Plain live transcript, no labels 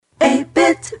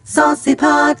Saucy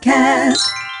Podcast.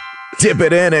 Dip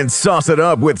it in and sauce it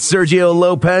up with Sergio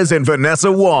Lopez and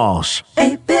Vanessa Walsh.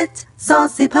 8-Bit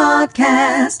Saucy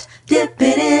Podcast. Dip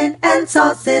it in and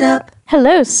sauce it up.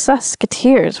 Hello,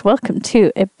 Sauceketeers. Welcome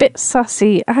to A Bit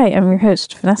Saucy. I am your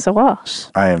host, Vanessa Walsh.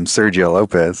 I am Sergio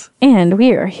Lopez. And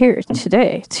we are here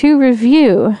today to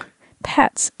review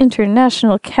Pat's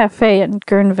International Cafe in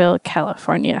Guerneville,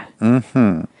 California.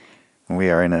 We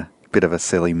are in a bit of a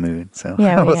silly mood, so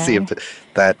Yeah, we'll see if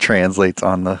that translates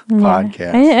on the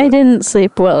podcast. I didn't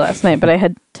sleep well last night, but I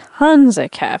had tons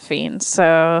of caffeine,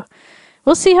 so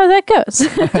we'll see how that goes.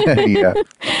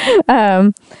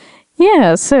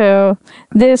 Yeah. So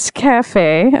this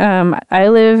cafe, I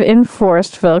live in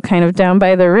Forestville, kind of down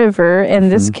by the river, and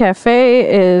this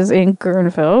cafe is in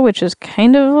Guerneville, which is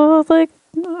kind of like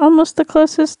almost the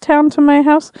closest town to my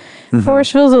house.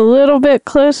 Forestville's a little bit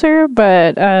closer,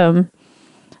 but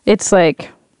it's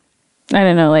like, I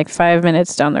don't know, like 5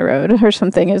 minutes down the road or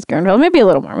something is Guerneville. Maybe a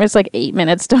little more. It's like 8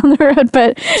 minutes down the road.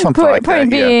 But point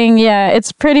being,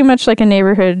 it's pretty much like a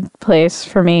neighborhood place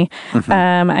for me.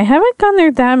 I haven't gone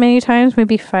there that many times,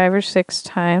 maybe 5 or 6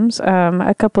 times.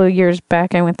 A couple of years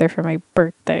back, I went there for my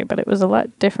birthday, but it was a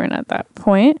lot different at that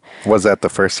point. Was that the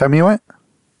first time you went?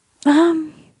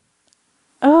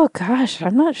 Oh, gosh,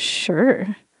 I'm not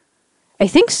sure. I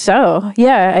think so.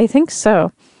 Yeah, I think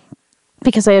so.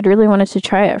 Because I had really wanted to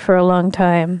try it for a long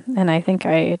time, and I think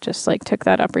I just took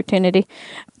that opportunity.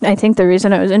 I think the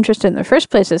reason I was interested in the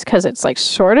first place is because it's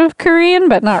sort of Korean,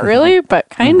 but not really, but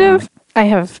kind of. I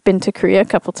have been to Korea a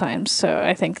couple times, so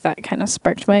I think that kind of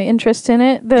sparked my interest in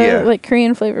it, the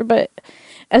Korean flavor. But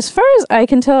as far as I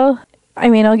can tell,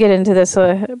 I mean, I'll get into this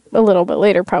a little bit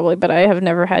later probably, but I have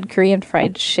never had Korean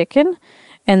fried chicken,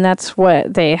 and that's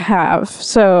what they have.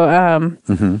 So,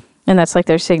 and that's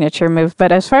their signature move.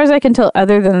 But as far as I can tell,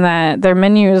 other than that, their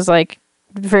menu is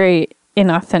very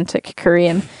inauthentic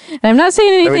Korean. And I'm not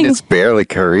saying anything. I mean, it's barely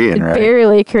Korean, right?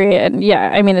 Barely Korean. Yeah.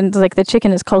 I mean, it's the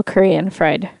chicken is called Korean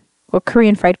fried. Well,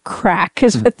 Korean fried crack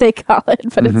is what they call it,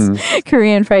 but it's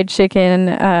Korean fried chicken.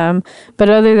 But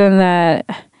other than that,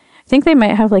 I think they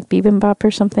might have bibimbap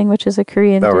or something, which is a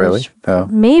Korean dish. Really? Oh.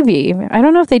 Maybe. I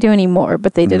don't know if they do anymore,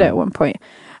 but they did at one point.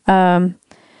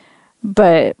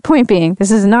 But point being, this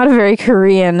is not a very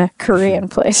Korean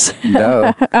place.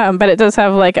 No. But it does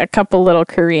have a couple little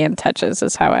Korean touches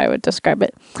is how I would describe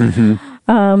it.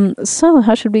 So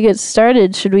how should we get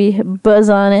started? Should we buzz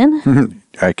on in?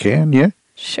 I can, yeah.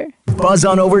 Sure. Buzz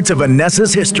on over to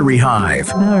Vanessa's History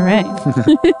Hive. All right.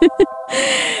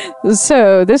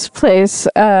 So this place,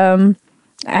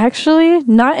 actually,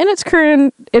 not in its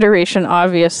current iteration,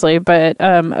 obviously, but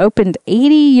opened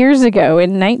 80 years ago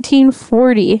in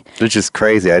 1940. Which is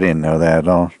crazy. I didn't know that at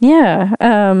all.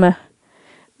 Yeah.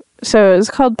 So it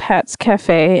was called Pat's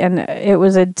Cafe, and it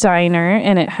was a diner,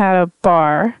 and it had a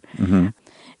bar.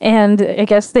 And I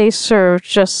guess they served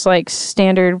just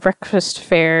standard breakfast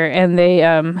fare, and they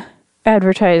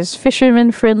advertised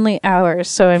fisherman-friendly hours.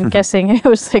 So I'm guessing it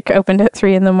was opened at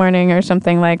 3 a.m. or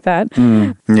something like that.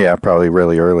 Yeah, probably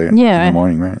really early in the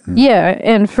morning, right? Yeah,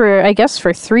 and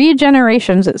for 3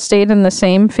 generations, it stayed in the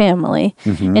same family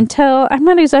until, I'm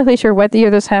not exactly sure what year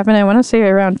this happened. I want to say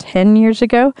around 10 years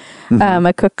ago.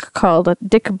 A cook called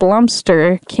Dick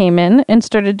Blomster came in and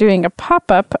started doing a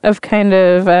pop-up of kind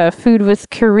of food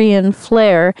with Korean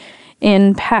flair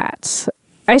in Pat's.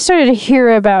 I started to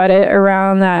hear about it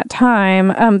around that time.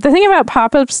 The thing about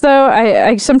pop-ups, though,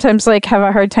 I sometimes have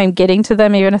a hard time getting to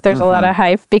them, even if there's a lot of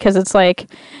hype, because it's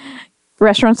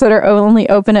restaurants that are only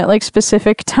open at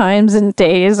specific times and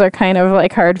days are kind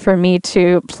of hard for me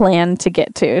to plan to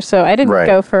get to. So I didn't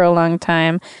go for a long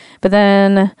time. But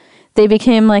then they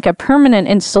became a permanent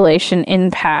installation in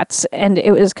Pat's, and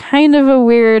it was kind of a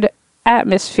weird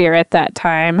atmosphere at that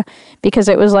time because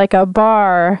it was a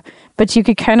bar, but you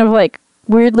could kind of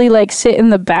weirdly sit in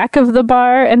the back of the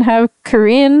bar and have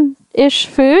Korean-ish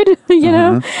food, you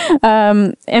know?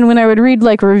 And when I would read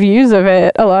reviews of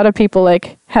it, a lot of people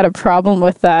had a problem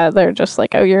with that. They're just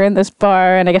oh, you're in this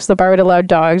bar, and I guess the bar would allow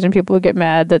dogs, and people would get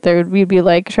mad that we'd be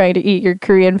trying to eat your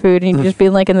Korean food, and you'd just be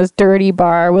in this dirty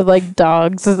bar with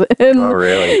dogs. And, oh,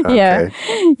 really? Okay.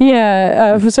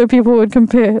 Yeah. So people would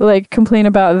complain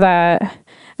about that.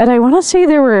 And I want to say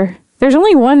there's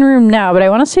only one room now, but I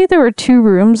want to say there were 2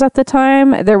 rooms at the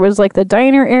time. There was the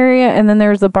diner area, and then there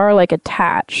was the bar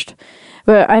attached.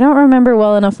 But I don't remember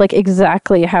well enough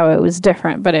exactly how it was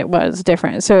different, but it was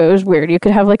different. So it was weird. You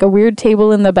could have a weird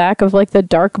table in the back of the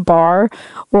dark bar,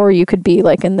 or you could be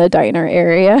in the diner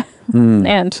area.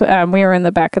 And we were in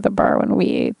the back of the bar when we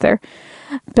ate there.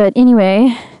 But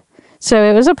anyway, So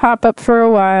it was a pop-up for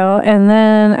a while, and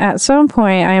then at some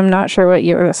point, I am not sure what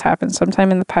year this happened,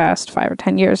 sometime in the past 5 or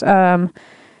 10 years. I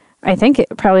think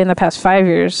probably in the past 5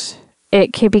 years,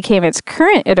 it became its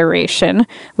current iteration,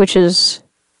 which is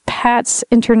Pat's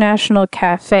International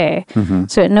Cafe.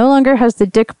 So it no longer has the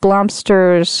Dick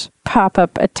Blomster's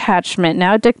pop-up attachment.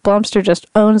 Now Dick Blomster just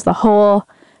owns the whole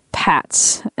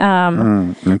Pat's.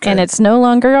 And it's no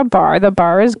longer a bar. The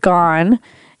bar is gone,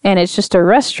 and it's just a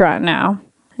restaurant now.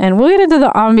 And we'll get into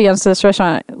the ambience of this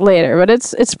restaurant later, but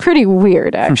it's pretty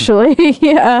weird, actually.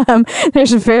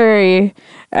 There's very...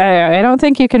 I don't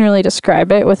think you can really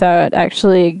describe it without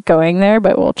actually going there,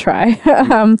 but we'll try.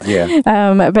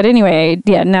 But anyway,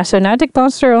 now Dick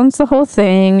Blomster owns the whole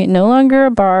thing. No longer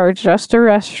a bar, just a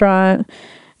restaurant,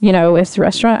 with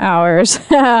restaurant hours.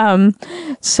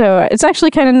 So it's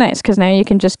actually kind of nice because now you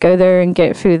can just go there and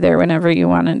get food there whenever you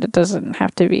want, and it doesn't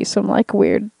have to be some like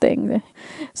weird thing.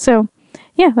 So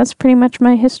yeah, that's pretty much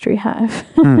my history hive.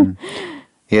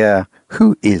 Yeah.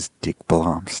 Who is Dick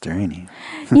Blomster anyway?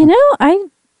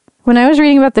 When I was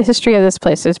reading about the history of this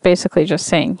place, it's basically just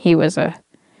saying he was a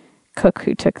cook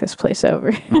who took this place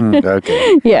over.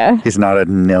 Okay. Yeah. He's not a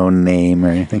known name or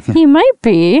anything. He might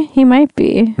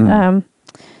be.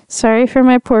 Sorry for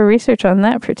my poor research on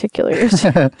that particular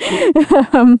issue.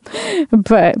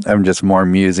 But I'm just more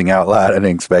musing out loud. I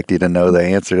didn't expect you to know the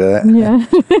answer to that.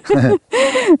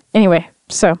 Yeah. Anyway,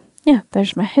 so yeah,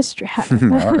 there's my history.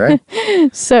 All right.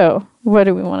 So what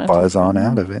do we want to buzz on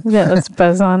out of it? Yeah, let's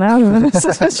buzz on out of it.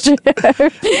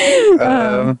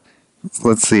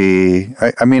 Let's see.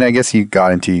 I guess you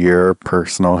got into your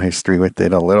personal history with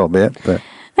it a little bit, but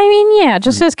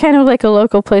just as kind of like a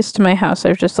local place to my house.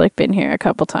 I've just like been here a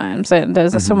couple times, and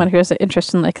as someone who has an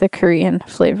interest in like the Korean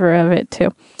flavor of it too.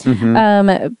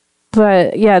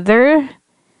 But yeah, they're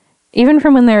even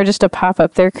from when they were just a pop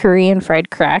up. They're Korean fried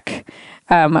crack,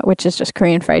 which is just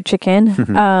Korean fried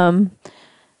chicken.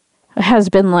 Has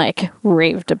been like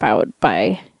raved about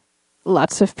by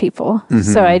lots of people.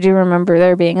 So I do remember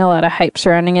there being a lot of hype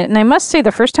surrounding it. And I must say,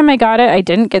 the first time I got it, I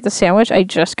didn't get the sandwich. I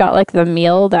just got like the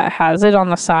meal that has it on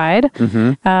the side,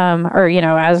 or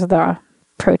as the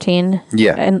protein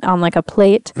and on like a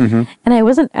plate. And I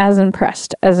wasn't as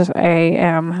impressed as I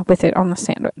am with it on the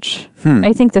sandwich.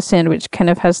 I think the sandwich kind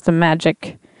of has the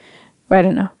magic,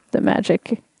 the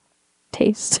magic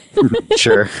taste.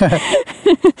 Sure.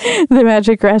 The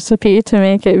magic recipe to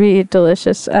make it be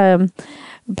delicious.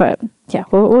 But yeah,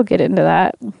 we'll get into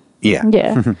that. Yeah.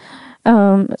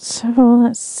 So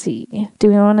let's see. Do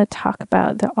we want to talk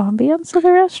about the ambience of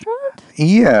the restaurant?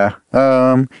 Yeah.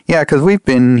 Because we've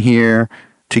been here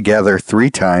together 3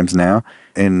 times now,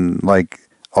 in like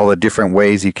all the different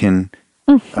ways you can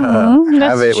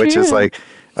have it, which is like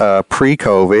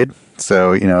pre-COVID.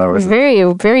 So, it was very,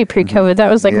 very pre-COVID.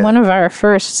 That was like one of our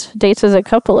first dates as a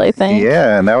couple, I think.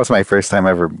 Yeah, and that was my first time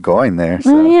ever going there.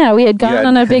 So. We had gone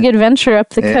on a big adventure up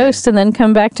the coast and then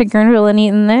come back to Guerneville and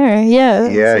eaten there. Yeah,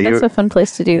 that's a fun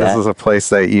place to do that. This was a place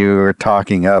that you were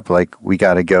talking up, like, we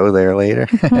got to go there later.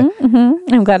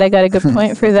 I'm glad I got a good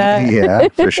point for that. Yeah,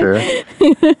 for sure.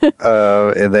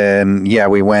 And then,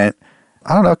 we went,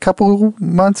 I don't know, a couple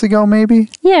months ago, maybe?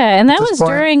 Yeah, and that was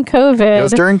during COVID. It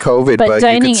was during COVID, but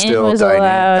dining you could still in was dine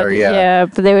allowed. in. Yeah,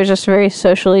 but they were just very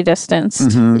socially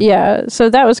distanced. Yeah, so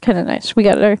that was kind of nice. We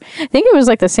got I think it was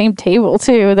like the same table,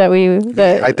 too, that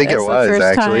I think it was,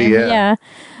 actually, yeah.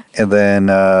 And then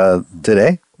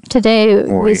Today,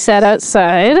 we sat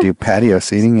outside. Do patio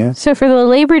seating, yeah. So for the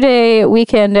Labor Day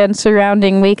weekend and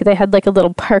surrounding week, they had like a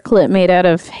little parklet made out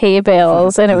of hay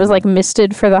bales, and it was like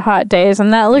misted for the hot days,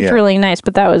 and that looked really nice,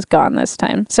 but that was gone this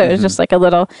time. So it was just like a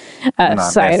little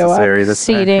sidewalk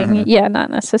seating. Yeah,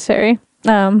 not necessary.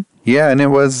 Yeah, and it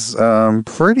was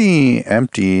pretty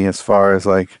empty as far as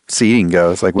like seating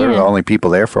goes. Like we were the only people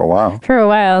there for a while.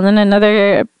 And then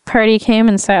another party came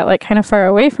and sat like kind of far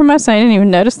away from us. I didn't even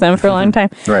notice them for a long time.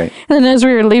 Right. And then as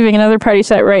we were leaving, another party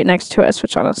sat right next to us,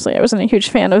 which honestly I wasn't a huge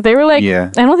fan of. They were like, I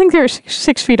don't think they were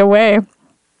 6 feet away.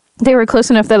 They were close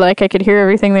enough that like I could hear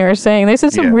everything they were saying. They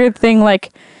said some weird thing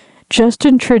like,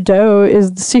 Justin Trudeau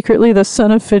is secretly the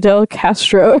son of Fidel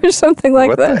Castro or something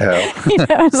like that. What the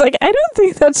hell? I was like, I don't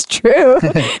think that's true.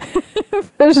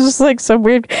 It was just like some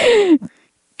weird...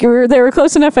 They were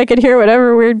close enough I could hear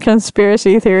whatever weird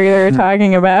conspiracy theory they were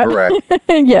talking about. Right.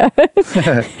 Yeah.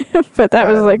 But that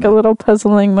was like a little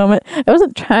puzzling moment. I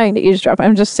wasn't trying to eavesdrop.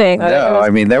 I'm just saying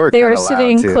that they were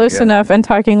sitting close enough and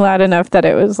talking loud enough that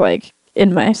it was like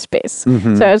in my space.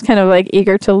 So I was kind of like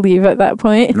eager to leave at that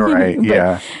point. Right,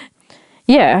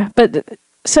 Yeah, but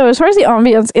So as far as the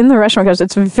ambience in the restaurant goes,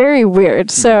 it's very weird.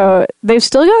 So they've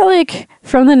still got like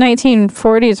from the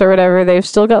 1940s or whatever, they've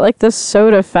still got like this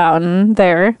soda fountain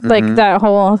there, like that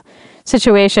whole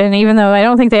situation, even though I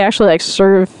don't think they actually like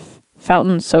serve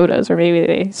fountain sodas, or maybe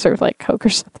they serve like Coke or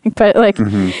something, but like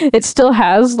it still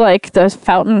has like the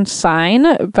fountain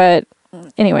sign. But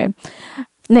anyway,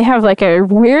 they have like a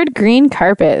weird green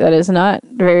carpet that is not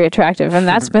very attractive, and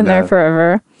that's been there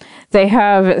forever. They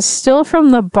have still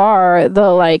from the bar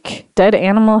the like dead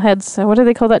animal heads. What do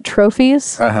they call that?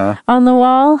 Trophies on the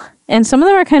wall, and some of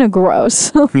them are kind of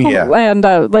gross. Yeah, and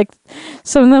like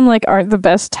some of them like aren't the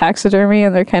best taxidermy,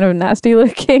 and they're kind of nasty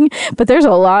looking. But there's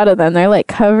a lot of them. They're like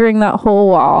covering that whole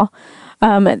wall.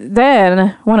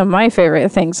 Then one of my favorite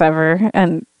things ever,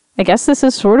 and I guess this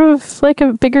is sort of like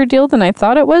a bigger deal than I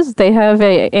thought it was. They have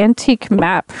a antique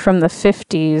map from the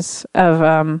 50s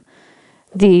of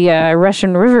the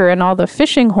Russian River and all the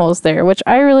fishing holes there, which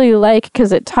I really like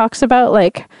because it talks about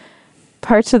like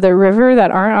parts of the river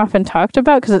that aren't often talked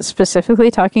about, because it's specifically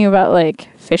talking about like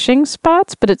fishing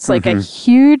spots, but it's like a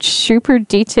huge, super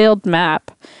detailed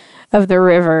map of the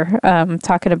river,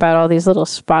 talking about all these little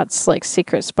spots, like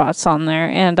secret spots on there.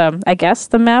 And I guess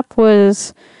the map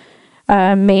was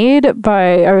made by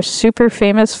a super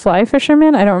famous fly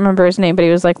fisherman. I don't remember his name, but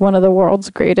he was like one of the world's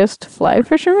greatest fly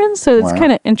fishermen. So it's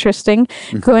kind of interesting.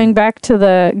 Going back to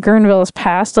the Guerneville's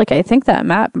past, like I think that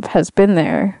map has been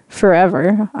there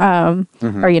forever,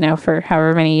 or, you know, for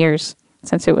however many years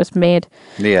since it was made.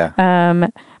 Yeah.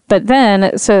 But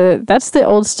then, so that's the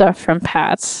old stuff from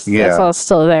Pat's. Yeah. That's all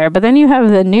still there. But then you have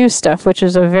the new stuff, which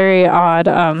is a very odd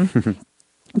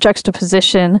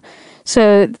juxtaposition.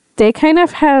 So they kind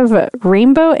of have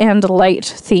rainbow and light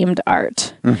themed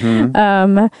art.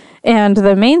 And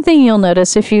the main thing you'll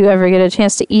notice if you ever get a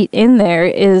chance to eat in there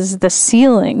is the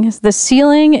ceiling. The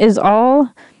ceiling is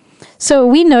all... So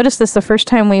we noticed this the first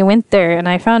time we went there, and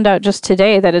I found out just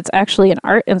today that it's actually an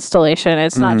art installation.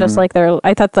 It's not just like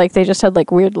I thought like they just had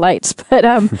like weird lights, but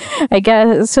I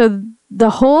guess, so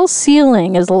the whole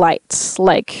ceiling is lights.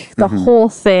 Like the whole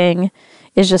thing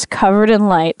is just covered in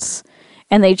lights,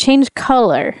 and they change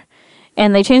color.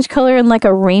 And they change color in like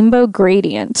a rainbow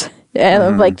gradient.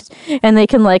 Like, and they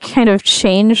can like kind of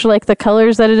change like the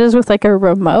colors that it is with like a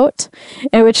remote,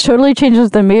 and which totally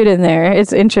changes the mood in there.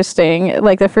 It's interesting.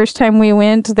 Like the first time we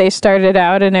went, they started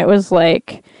out and it was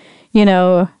like, you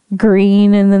know,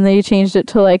 green, and then they changed it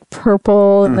to like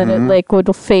purple, and then it like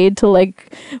would fade to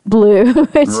like blue.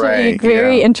 It's like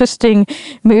very interesting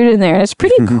mood in there. It's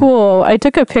pretty cool. I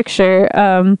took a picture.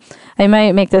 I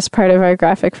might make this part of our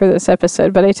graphic for this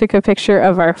episode, but I took a picture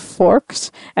of our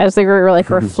forks as they were like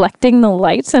reflecting the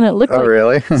lights, and it looked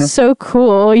really? So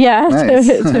cool. Yeah, nice.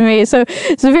 to me. So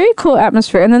it's a very cool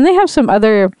atmosphere. And then they have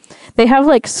they have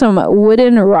like some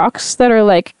wooden rocks that are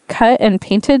like cut and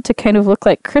painted to kind of look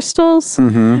like crystals.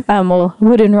 Well,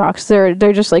 wooden rocks, they're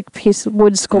just like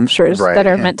wood sculptures that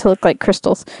are meant to look like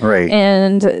crystals. Right.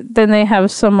 And then they have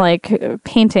some like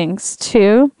paintings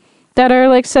too that are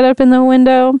like set up in the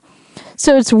window.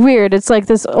 So it's weird. It's like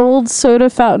this old soda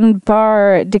fountain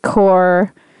bar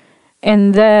decor,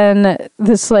 and then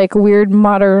this like weird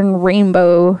modern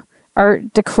rainbow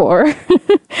art decor.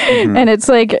 And it's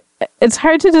like, it's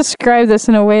hard to describe this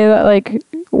in a way that like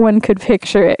one could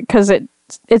picture it, because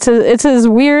it's as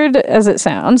weird as it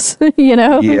sounds, you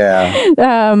know? Yeah.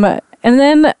 And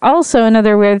then also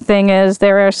another weird thing is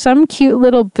there are some cute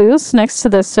little booths next to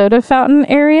the soda fountain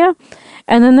area.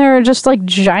 And then there are just like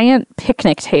giant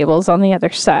picnic tables on the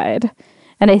other side.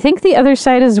 And I think the other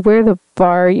side is where the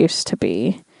bar used to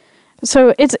be.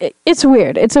 So it's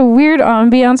weird. It's a weird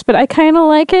ambiance, but I kind of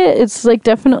like it. It's like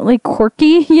definitely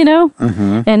quirky, you know,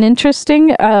 and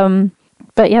interesting.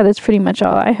 But yeah, that's pretty much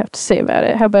all I have to say about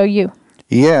it. How about you?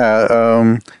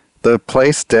 Yeah, the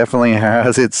place definitely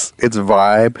has its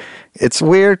vibe. It's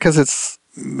weird because it's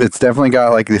definitely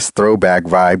got like this throwback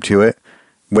vibe to it,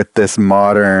 with this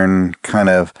modern kind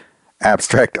of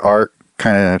abstract art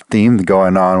kind of theme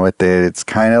going on with it. It's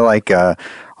kind of like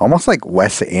almost like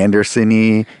Wes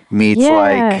Anderson-y meets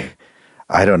like,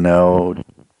 I don't know,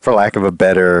 for lack of a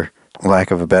better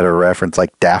reference,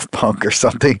 like Daft Punk or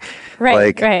something.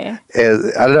 Right. I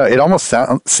don't know. It almost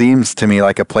seems to me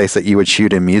like a place that you would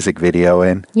shoot a music video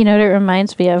in. You know what it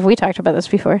reminds me of? We talked about this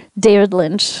before. David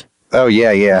Lynch. Oh,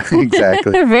 yeah,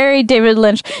 exactly. Very David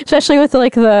Lynch, especially with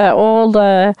like the old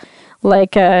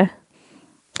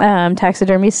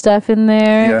taxidermy stuff in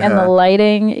there and the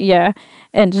lighting. Yeah.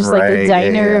 And just like the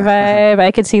diner vibe.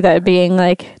 I could see that being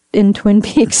like in Twin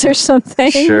Peaks or something.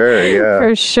 Sure, yeah.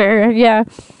 For sure, yeah.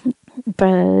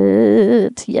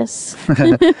 But yes.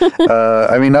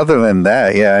 I mean, other than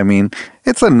that, yeah, I mean,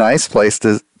 it's a nice place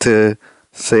to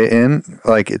sitting.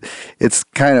 Like it's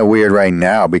kind of weird right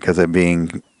now because of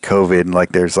being COVID.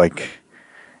 Like there's like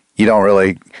you don't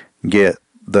really get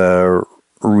the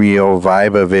real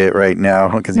vibe of it right now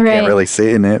because you can't really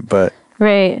sit in it. But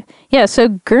right, yeah. So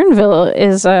Guerneville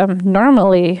is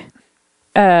normally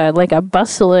like a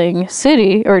bustling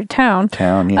city or town.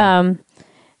 Yeah.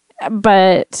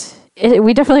 But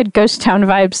we definitely had ghost town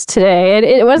vibes today.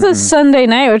 It was a Sunday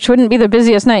night, which wouldn't be the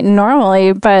busiest night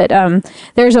normally, but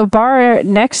there's a bar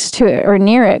next to it or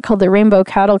near it called the Rainbow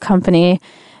Cattle Company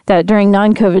that during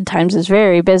non-COVID times is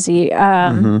very busy.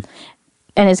 And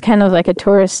it's kind of like a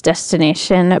tourist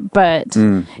destination, but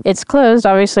it's closed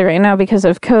obviously right now because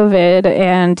of COVID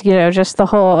and, just the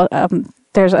whole...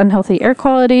 there's unhealthy air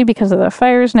quality because of the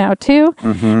fires now, too.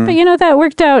 But, that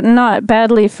worked out not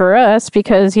badly for us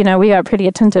because, we got pretty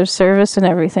attentive service and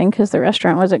everything because the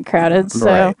restaurant wasn't crowded.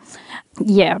 So,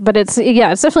 yeah, but it's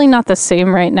definitely not the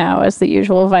same right now as the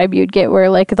usual vibe you'd get where,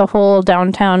 like, the whole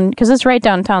downtown, because it's right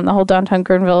downtown, the whole downtown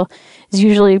Guerneville is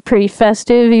usually pretty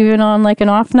festive, even on, like, an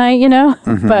off night,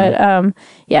 But,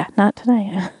 yeah, not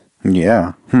tonight.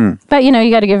 Yeah. But,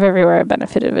 you got to give everywhere a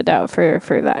benefit of a doubt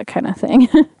for that kind of thing.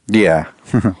 Yeah.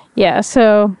 Yeah,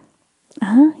 so,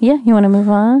 you want to move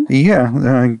on? Yeah.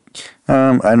 I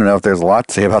don't know if there's a lot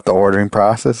to say about the ordering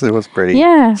process. It was pretty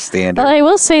standard. Well, I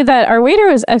will say that our waiter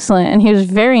was excellent, and he was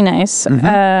very nice.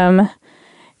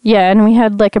 Yeah, and we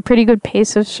had, like, a pretty good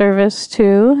pace of service,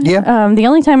 too. Yeah. The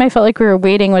only time I felt like we were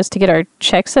waiting was to get our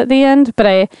checks at the end,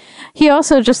 but he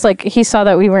also just, like, he saw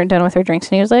that we weren't done with our drinks,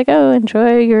 and he was like, oh,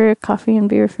 enjoy your coffee and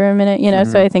beer for a minute,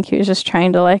 so I think he was just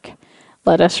trying to, like,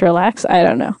 let us relax. I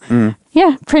don't know.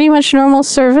 Yeah, pretty much normal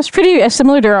service, pretty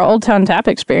similar to our Old Town Tap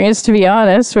experience, to be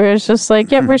honest, where it's just like,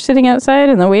 we're sitting outside,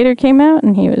 and the waiter came out,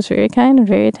 and he was very kind and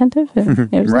very attentive,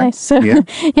 and it was nice. So,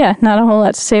 yeah, not a whole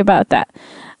lot to say about that.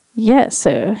 Yeah,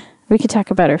 so we could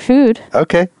talk about our food.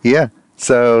 Okay, yeah.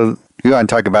 So you want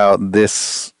to talk about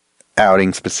this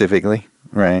outing specifically,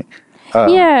 right?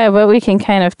 Yeah, but we can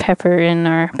kind of pepper in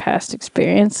our past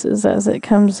experiences as it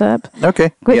comes up.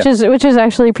 Okay, which is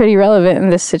actually pretty relevant in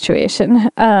this situation.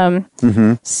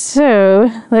 So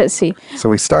let's see. So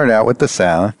we started out with the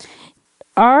salad.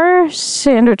 Our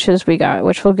sandwiches we got,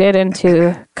 which we'll get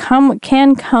into,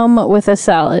 can come with a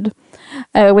salad.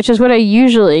 Which is what I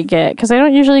usually get, because I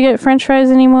don't usually get French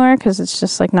fries anymore, because it's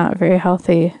just like not very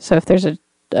healthy. So if there's a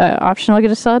option, I'll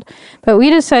get a salad. But we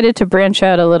decided to branch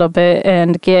out a little bit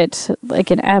and get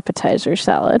like an appetizer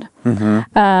salad,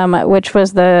 which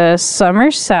was the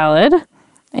summer salad.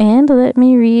 And let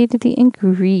me read the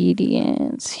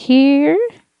ingredients here.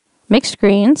 Mixed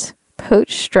greens,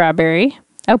 poached strawberry.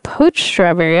 Oh, poached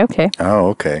strawberry. Okay. Oh,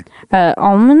 okay.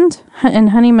 Almond and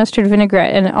honey mustard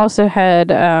vinaigrette, and it also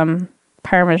had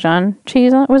Parmesan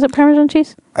cheese on it. Was it Parmesan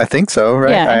cheese? I think so,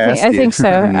 right? Yeah, I think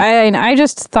so. I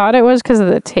just thought it was because of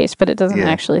the taste, but it doesn't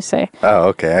actually say. Oh,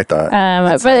 okay. I thought.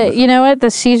 But you know what? The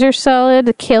Caesar salad,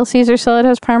 the kale Caesar salad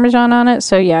has Parmesan on it.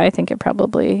 So yeah, I think it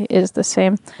probably is the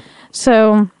same.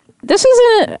 So this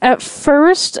isn't, at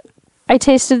first, I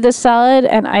tasted this salad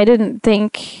and I didn't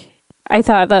think... I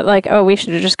thought that, like, oh, we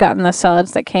should have just gotten the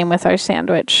salads that came with our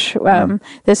sandwich.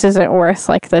 This isn't worth,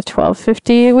 like, the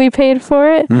 $12.50 we paid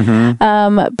for it.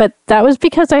 But that was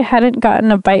because I hadn't gotten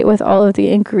a bite with all of the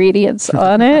ingredients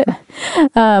on it.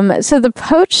 So the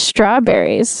poached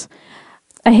strawberries,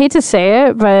 I hate to say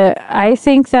it, but I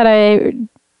think that I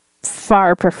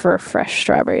far prefer fresh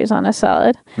strawberries on a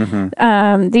salad.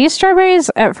 These strawberries,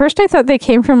 at first I thought they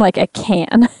came from like a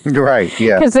can. Right,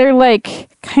 yeah. Because they're like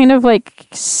kind of like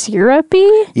syrupy.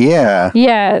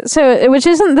 Yeah, so which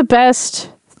isn't the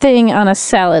best thing on a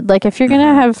salad. Like if you're going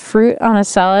to have fruit on a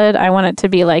salad, I want it to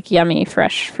be like yummy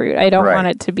fresh fruit. I don't want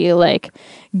it to be like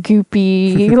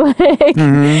goopy,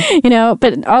 like,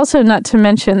 but also not to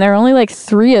mention there are only like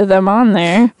 3 of them on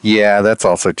there. Yeah, that's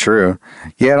also true.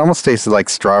 Yeah, it almost tasted like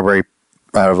strawberry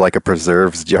out of like a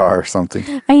preserves jar or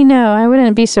something. I know. I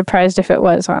wouldn't be surprised if it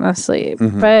was, honestly.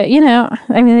 But,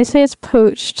 I mean, they say it's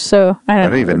poached, so I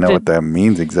don't even know what that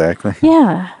means exactly.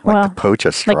 Yeah. Like to poach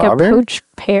a strawberry? Like a poached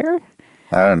pear?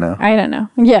 I don't know.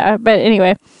 Yeah, but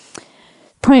anyway,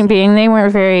 point being, they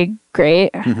weren't very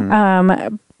great.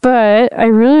 But I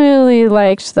really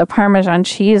liked the Parmesan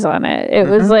cheese on it. It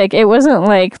was like, it wasn't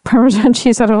like Parmesan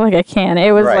cheese out of like a can.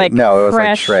 It was like it was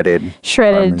fresh, like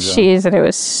shredded cheese, and it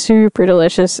was super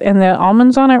delicious. And the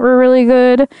almonds on it were really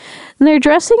good. And their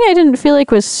dressing, I didn't feel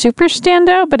like was super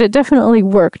standout, but it definitely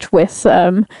worked with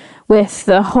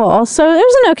the whole. So it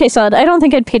was an okay salad. I don't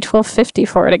think I'd pay $12.50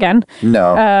 for it again.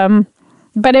 No.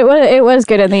 But it was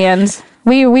good in the end.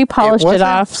 We polished it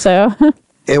off, so.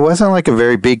 It wasn't like a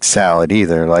very big salad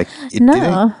either. Like it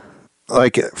didn't,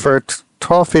 like for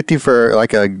 $12.50 for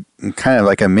like a kind of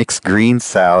like a mixed green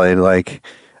salad. Like,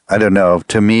 I don't know.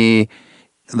 To me,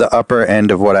 the upper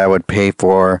end of what I would pay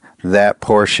for that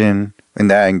portion and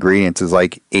that ingredients is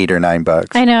like $8 or $9.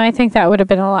 I know. I think that would have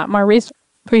been a lot more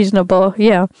reasonable.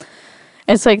 Yeah.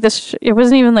 It's like this. It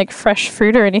wasn't even like fresh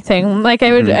fruit or anything. Like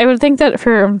I would think that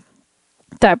for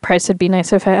that price, it'd be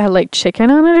nice if it had like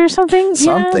chicken on it or something.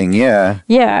 Something, yeah.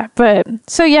 Yeah, but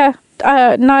so yeah,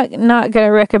 not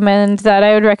gonna recommend that.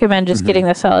 I would recommend just getting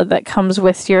the salad that comes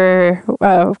with your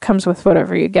comes with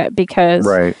whatever you get, because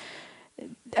Right.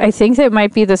 I think that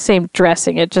might be the same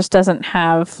dressing. It just doesn't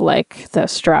have like the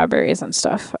strawberries and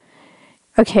stuff.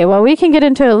 Okay, well, we can get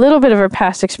into a little bit of our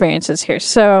past experiences here.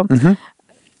 So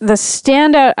the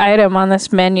standout item on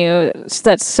this menu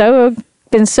that's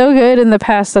been so good in the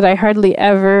past that I hardly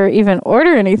ever even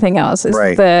order anything else is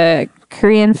the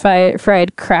Korean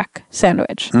fried crack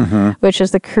sandwich, which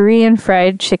is the Korean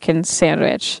fried chicken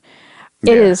sandwich.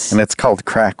 It is. And it's called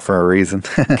crack for a reason.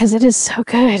 Because it is so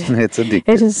good. It's addictive.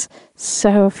 It is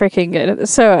so freaking good.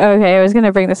 So, okay, I was going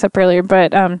to bring this up earlier,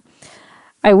 but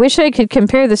I wish I could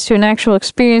compare this to an actual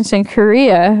experience in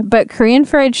Korea, but Korean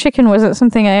fried chicken wasn't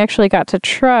something I actually got to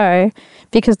try,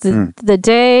 because the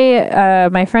day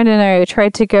my friend and I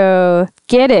tried to go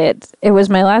get it, it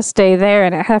was my last day there,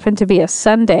 and it happened to be a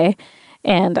Sunday.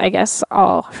 And I guess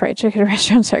all fried chicken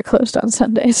restaurants are closed on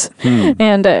Sundays.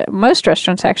 And most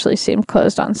restaurants actually seemed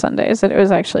closed on Sundays. And it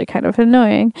was actually kind of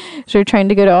annoying. So we were trying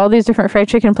to go to all these different fried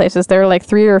chicken places. There were like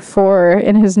 3 or 4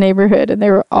 in his neighborhood, and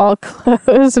they were all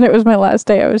closed. And it was my last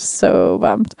day. I was so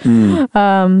bummed.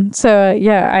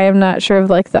 Yeah, I am not sure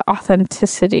of like the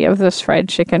authenticity of this fried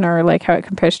chicken, or like how it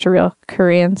compares to real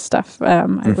Korean stuff. I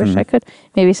wish I could.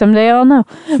 Maybe someday I'll know.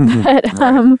 But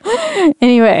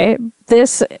anyway,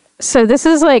 this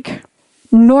is like,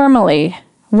 normally,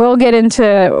 we'll get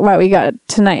into what we got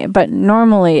tonight, but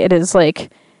normally it is like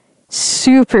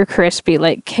super crispy,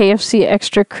 like KFC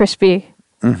extra crispy,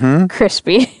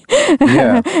 crispy.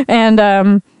 Yeah. And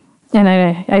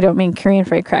I don't mean Korean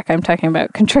fried crack. I'm talking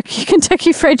about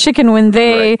Kentucky fried chicken, when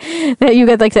that you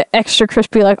get like the extra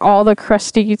crispy, like all the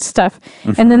crusty stuff,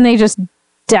 and then they just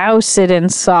douse it in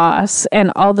sauce,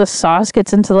 and all the sauce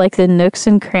gets into like the nooks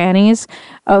and crannies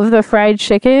of the fried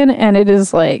chicken, and it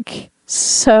is like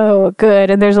so good.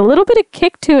 And there's a little bit of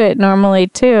kick to it normally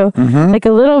too, like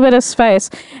a little bit of spice.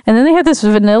 And then they have this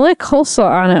vanilla coleslaw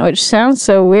on it, which sounds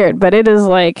so weird, but it is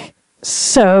like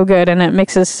so good, and it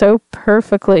mixes so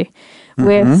perfectly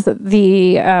with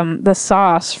the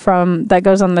sauce from that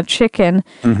goes on the chicken.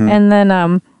 And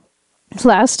then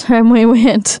last time we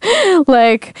went,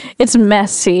 like, it's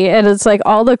messy, and it's like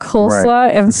all the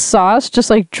coleslaw and sauce just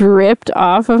like dripped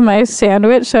off of my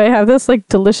sandwich. So I have this like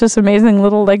delicious, amazing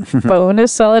little like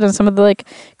bonus salad, and some of the like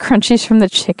crunchies from the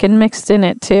chicken mixed in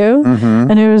it too.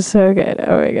 And it was so good.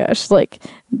 Oh my gosh. Like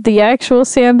the actual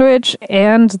sandwich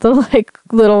and the like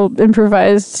little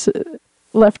improvised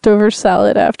leftover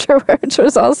salad afterwards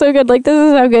was also good. Like, this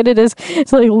is how good it is to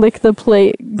like lick the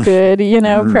plate good, you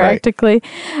know, practically.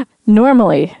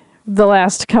 Normally, the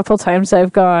last couple times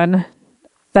I've gone,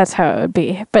 that's how it would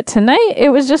be. But tonight,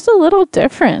 it was just a little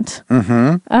different.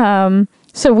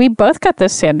 So we both got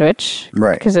this sandwich,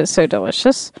 because it's so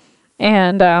delicious.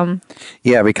 And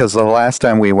yeah, because the last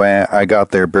time we went, I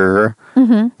got their burger,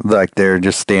 like their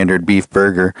just standard beef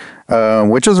burger,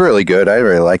 which was really good. I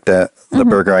really liked that, the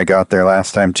burger I got there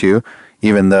last time too,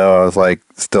 even though I was like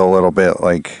still a little bit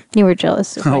like... You were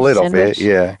jealous of my A little sandwich. bit,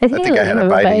 yeah. I think I had a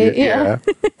bite of it, yeah.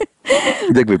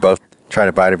 I think we both tried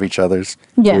a bite of each other's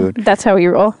food. That's how we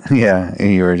roll. Yeah,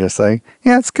 and you were just like,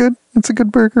 yeah, it's good. It's a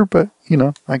good burger, but, you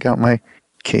know, I got my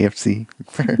KFC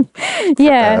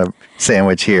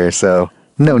sandwich here, so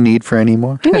no need for any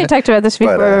more. We talked about this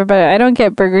before, but I don't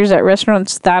get burgers at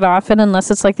restaurants that often unless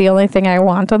it's like the only thing I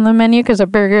want on the menu, because a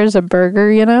burger is a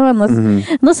burger, you know,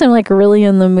 unless I'm like really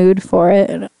in the mood for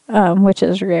it, which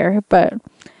is rare. But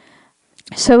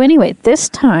so anyway, this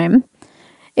time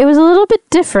it was a little bit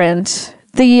different.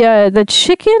 The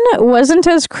chicken wasn't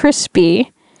as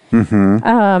crispy,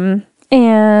 and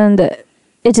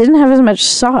it didn't have as much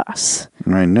sauce.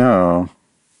 I know.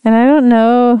 And I don't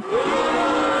know.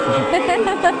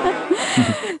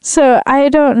 So I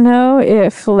don't know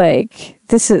if like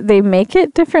they make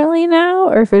it differently now,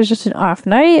 or if it was just an off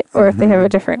night, or if they have a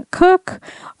different cook,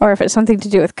 or if it's something to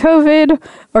do with COVID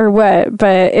or what.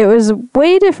 But it was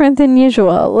way different than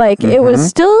usual. Like it was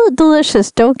still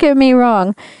delicious. Don't get me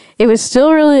wrong. It was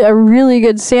still really a really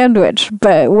good sandwich,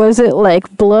 but was it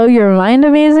like blow your mind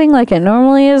amazing like it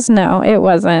normally is? No, it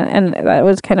wasn't. And that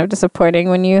was kind of disappointing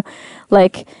when you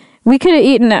like we could have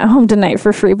eaten at home tonight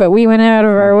for free, but we went out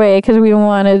of our way because we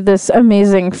wanted this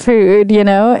amazing food, you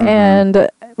know? And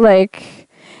like,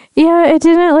 yeah, it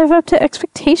didn't live up to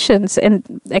expectations,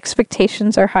 and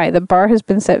expectations are high. The bar has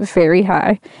been set very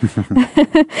high,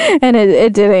 and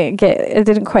it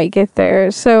didn't quite get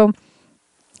there. So,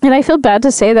 and I feel bad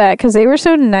to say that because they were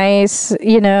so nice,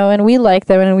 you know, and we like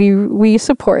them and we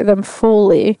support them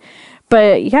fully.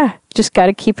 But yeah, just got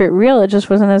to keep it real. It just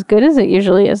wasn't as good as it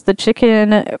usually is. The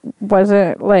chicken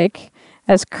wasn't like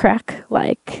as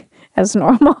crack-like as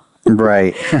normal.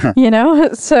 Right. You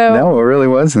know? So no, it really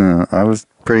wasn't. I was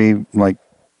pretty like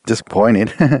disappointed,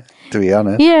 to be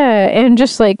honest. yeah, and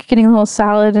just like getting a little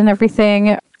salad and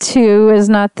everything too is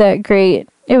not that great.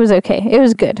 It was okay. It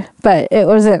was good, but it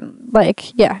wasn't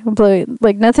like,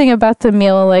 like nothing about the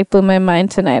meal like blew my mind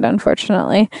tonight,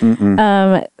 unfortunately.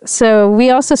 So we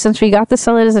also, since we got the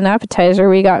salad as an appetizer,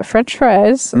 we got French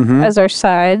fries as our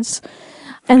sides,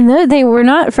 and they were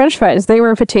not French fries; they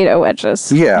were potato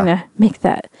wedges. Yeah, I'm gonna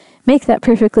make that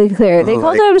perfectly clear. They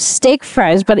called them steak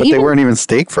fries, but they weren't even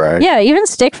steak fries. Yeah, even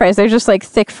steak fries, they're just like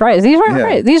thick fries. These weren't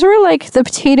fries. These were like the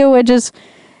potato wedges.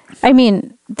 I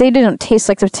mean, they didn't taste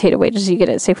like the potato wedges you get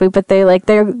at Safeway, but they are like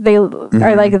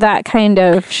that kind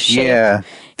of shape. Yeah,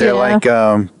 they're like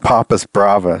Papas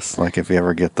Bravas. Like if you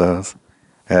ever get those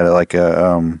at like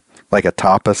a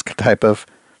tapas type of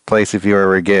place, if you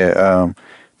ever get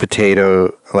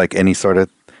potato, like any sort of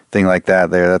thing like that,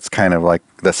 that's kind of like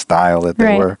the style that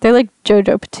they were. They're like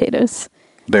JoJo potatoes.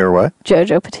 They're what?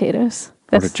 JoJo potatoes.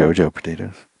 What are JoJo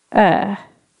potatoes? They're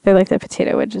like the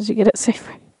potato wedges you get at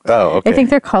Safeway. Oh, okay. I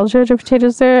think they're called JoJo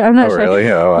potatoes there. I'm not sure. Really?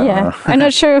 Oh, I don't know. I'm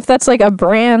not sure if that's like a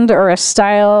brand or a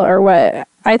style or what.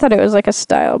 I thought it was like a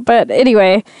style. But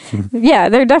anyway, yeah,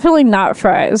 they're definitely not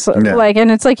fries. No. Like, and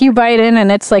it's like you bite in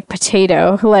and it's like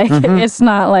potato. Like, it's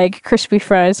not like crispy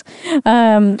fries.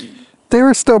 They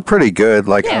were still pretty good.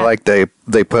 Like, I like they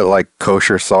put like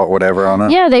kosher salt, whatever, on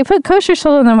it. Yeah, they put kosher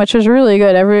salt on them, which was really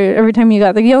good every time you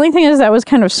got them. The only thing is that was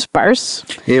kind of sparse.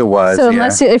 It was, so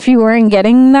unless if you weren't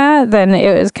getting that, then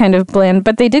it was kind of bland.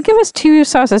 But they did give us 2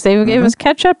 sauces. They gave us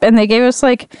ketchup, and they gave us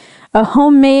like a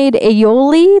homemade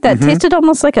aioli that tasted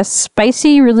almost like a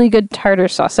spicy, really good tartar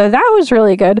sauce. So that was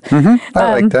really good. I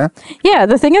like that. Yeah,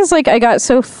 the thing is, like, I got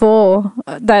so full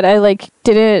that I like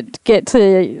didn't get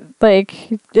to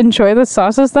like enjoy the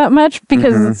sauces that much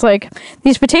because it's like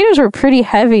these potatoes were pretty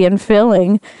heavy and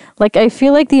filling. Like, I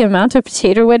feel like the amount of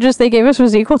potato wedges they gave us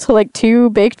was equal to like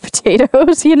 2 baked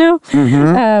potatoes, you know?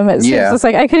 So it's just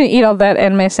like I couldn't eat all that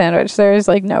in my sandwich. There was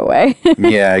like no way.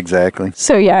 Yeah, exactly.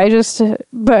 So yeah,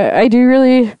 but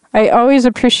I always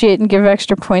appreciate and give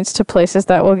extra points to places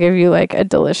that will give you like a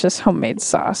delicious homemade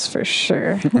sauce for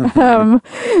sure.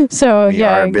 So we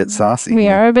are a bit saucy. We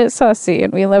are a bit saucy,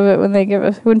 and we love it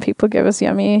when people give us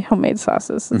yummy homemade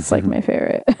sauces. It's like my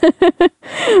favorite.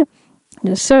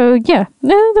 So yeah,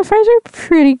 the fries are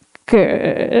pretty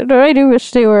good. I do wish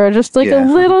they were just like a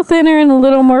little thinner and a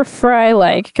little more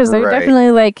fry-like, because they're definitely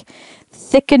like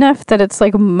thick enough that it's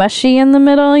like mushy in the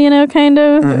middle, you know, kind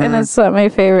of. And that's not my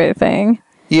favorite thing.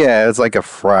 Yeah, it's like a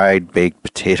fried baked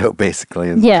potato, basically.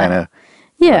 It's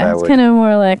it's kind of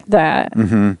more like that.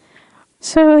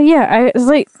 So yeah, I was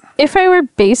like, if I were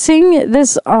basing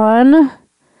this on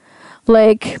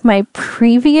like my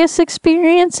previous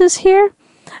experiences here,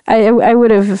 it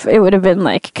would have been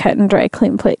like Cut and Dry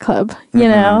Clean Plate Club, you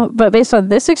know. But based on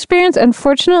this experience,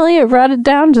 unfortunately, it brought it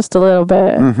down just a little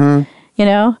bit, you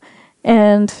know.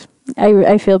 And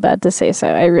I feel bad to say so.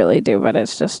 I really do, but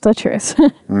it's just the truth.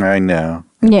 I know.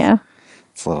 Yeah.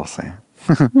 It's a little sad.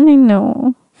 I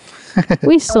know.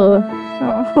 We still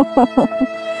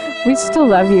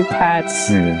love you,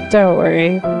 Pats. Yeah. Don't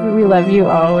worry. We love you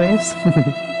always.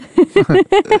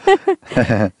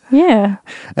 Yeah.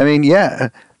 I mean, yeah,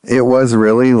 it was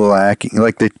really lacking.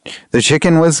 Like the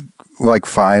chicken was like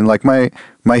fine. Like my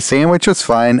sandwich was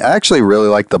fine. I actually really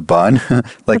like the bun.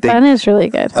 Like the bun is really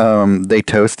good. They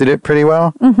toasted it pretty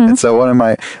well. And so one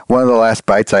of the last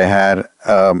bites I had,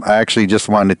 I actually just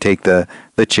wanted to take the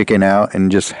chicken out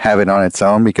and just have it on its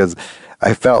own, because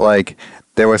I felt like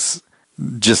there was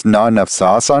just not enough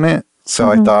sauce on it. So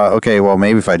I thought, okay, well,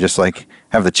 maybe if I just like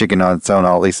have the chicken on its own,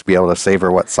 I'll at least be able to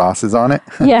savor what sauce is on it.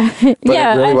 Yeah. But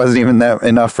it really wasn't even that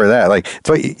enough for that. Like, it's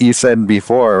what you said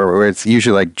before, where it's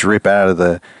usually like drip out of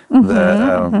the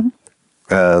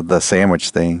sandwich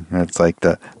thing. It's like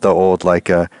the old like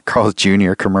Carl's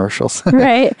Jr. commercials.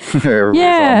 Right. Where it's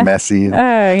all messy. Oh,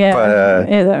 yeah. But,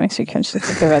 yeah, that makes me cringe to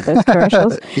think about those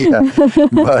commercials. Yeah.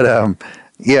 But,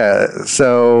 yeah,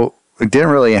 so we didn't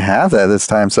really have that this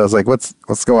time. So I was like, what's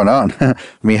going on?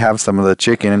 Let me have some of the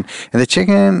chicken. And the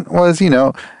chicken was, you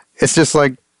know, it's just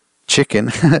like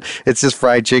chicken. It's just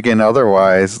fried chicken.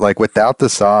 Otherwise, like without the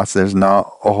sauce, there's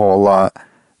not a whole lot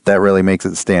that really makes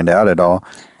it stand out at all.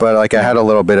 But like I had a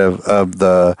little bit of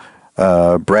the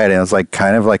bread, and it was like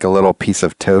kind of like a little piece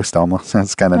of toast almost.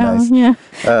 That's kind of nice.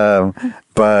 Yeah.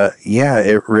 But yeah,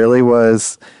 it really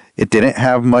was. It didn't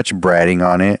have much breading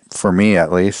on it, for me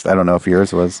at least. I don't know if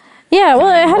yours was. Yeah, well,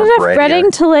 it had more enough breadier.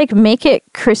 breading to like make it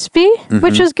crispy,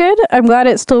 which is good. I'm glad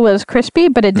it still was crispy,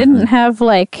 but it didn't have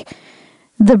like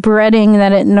the breading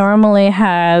that it normally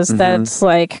has that's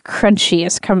like crunchy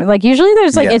is coming. Like usually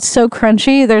there's like, it's so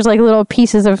crunchy. There's like little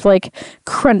pieces of like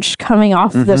crunch coming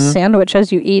off the sandwich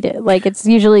as you eat it. Like it's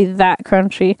usually that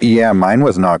crunchy. Yeah, mine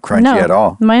was not crunchy at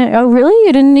all. Oh, really?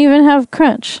 You didn't even have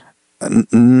crunch?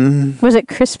 Was it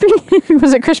crispy?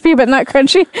 Was it crispy but not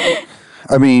crunchy?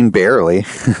 I mean, barely.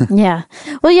 Yeah.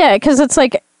 Well, yeah, because it's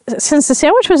like, since the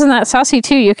sandwich wasn't that saucy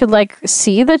too, you could like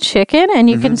see the chicken and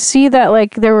you can see that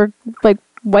like there were like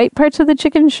white parts of the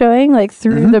chicken showing like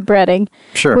through the breading.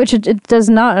 Sure. Which it does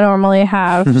not normally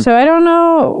have. So I don't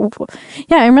know.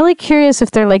 Yeah, I'm really curious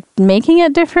if they're like making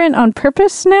it different on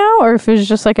purpose now or if it was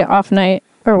just like an off night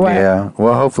or what. Yeah.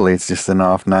 Well, hopefully it's just an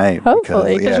off night.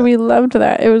 Hopefully, because we loved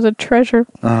that. It was a treasure.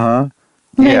 Uh-huh.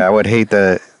 Yeah, I would hate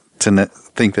to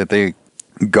think that they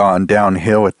gone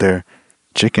downhill with their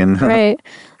chicken. Right.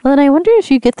 Well, and I wonder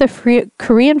if you get the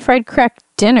Korean fried crack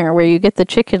dinner where you get the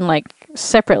chicken like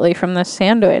separately from the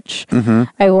sandwich.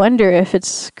 I wonder if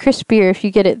it's crispier if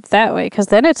you get it that way, because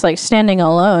then it's like standing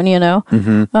alone, you know?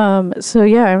 So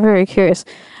yeah, I'm very curious.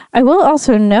 I will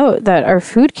also note that our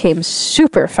food came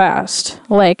super fast.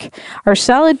 Like our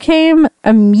salad came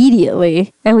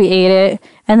immediately and we ate it.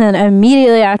 And then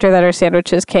immediately after that, our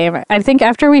sandwiches came. I think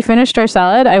after we finished our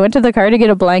salad, I went to the car to get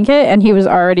a blanket and he was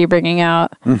already bringing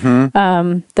out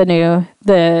the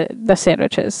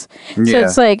sandwiches. So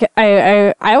it's like,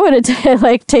 I would have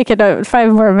like taken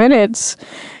 5 more minutes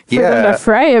for them to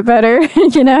fry it better,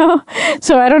 you know?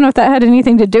 So I don't know if that had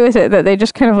anything to do with it, that they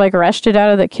just kind of like rushed it out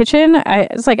of the kitchen.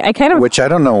 Which I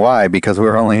don't know why, because we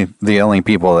were the only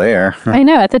people there. I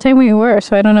know, at the time we were,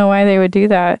 so I don't know why they would do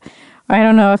that. I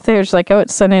don't know if they're just like, oh,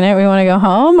 it's Sunday night, we want to go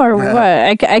home or what.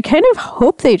 I kind of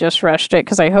hope they just rushed it,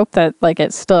 because I hope that like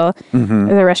it's still,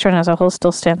 the restaurant as a whole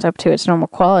still stands up to its normal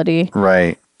quality.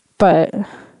 Right. But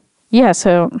yeah,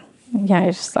 so yeah, I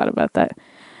just thought about that.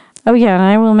 Oh, yeah, and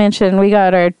I will mention we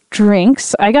got our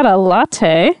drinks. I got a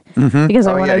latte because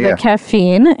I wanted the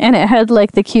caffeine, and it had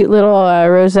like the cute little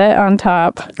rosette on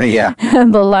top. Yeah.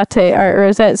 The latte art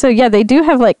rosette. So, yeah, they do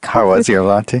have like coffee. How was your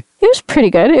latte? It was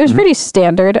pretty good. It was pretty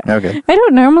standard. Okay. I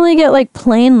don't normally get like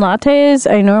plain lattes.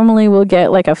 I normally will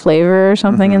get like a flavor or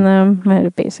something in them. I'm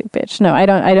a basic bitch. No, I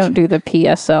don't do the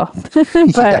PSL.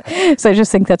 But so I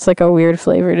just think that's like a weird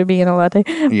flavor to be in a latte.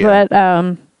 Yeah.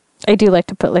 But I do like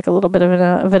to put like a little bit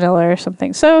of vanilla or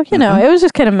something. So, you know, it was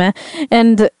just kind of meh.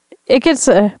 And it gets,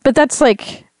 but that's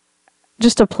like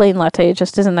just a plain latte. It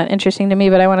just isn't that interesting to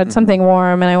me, but I wanted something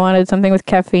warm and I wanted something with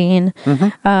caffeine.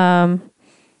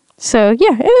 So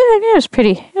yeah, it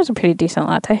was a pretty decent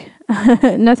latte.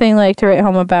 Nothing like to write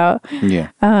home about.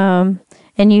 Yeah.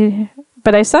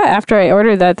 But I saw after I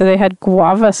ordered that they had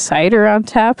guava cider on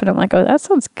tap, and I'm like, oh, that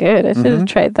sounds good. I should have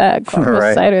tried that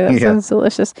guava cider. That sounds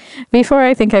delicious. Before,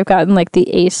 I think I've gotten like the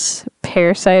Ace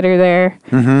pear cider there,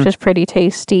 which is pretty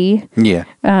tasty. Yeah.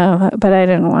 But I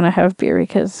didn't want to have beer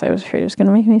because I was afraid it was going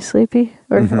to make me sleepy,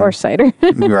 or cider.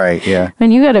 Right. Yeah.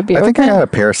 And you got a beer. I think I had a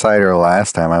pear cider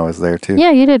last time I was there too. Yeah,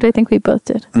 you did. I think we both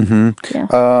did. Yeah.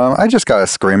 I just got a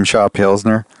Scrimshaw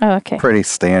Pilsner. Oh, okay. Pretty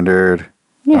standard.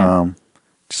 Yeah.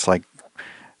 Just like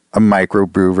a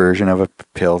microbrew version of a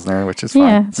Pilsner, which is fun.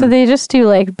 Yeah, so they just do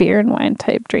like beer and wine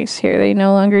type drinks here. They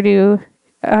no longer do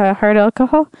hard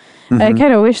alcohol. I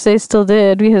kind of wish they still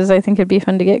did, because I think it'd be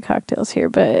fun to get cocktails here,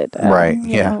 but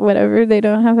whatever, they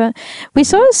don't have that. We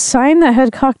saw a sign that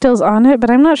had cocktails on it, but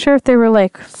I'm not sure if they were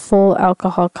like full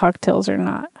alcohol cocktails or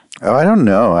not. Oh, I don't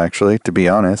know, actually, to be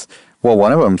honest. Well,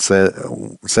 one of them said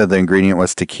the ingredient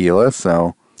was tequila,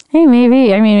 so... Hey,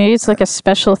 maybe. I mean, maybe it's like a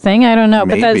special thing. I don't know.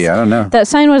 Maybe, I don't know. That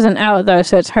sign wasn't out, though,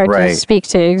 so it's hard to speak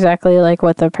to exactly like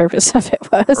what the purpose of it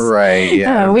was. Right,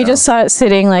 yeah. We just saw it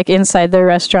sitting like inside the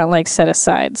restaurant, like set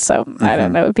aside. So I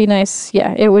don't know. It'd be nice.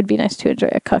 Yeah, it would be nice to enjoy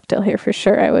a cocktail here for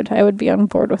sure. I would be on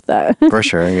board with that. For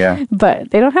sure, yeah.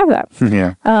 But they don't have that.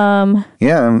 Yeah.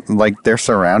 Yeah, like they're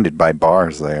surrounded by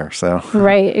bars there, so.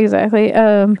 Right, exactly.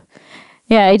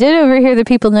 Yeah, I did overhear the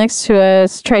people next to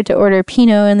us tried to order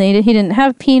Pinot, and he didn't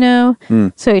have Pinot.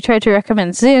 So he tried to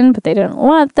recommend Zin, but they didn't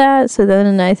want that. So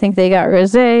then I think they got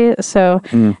Rosé. So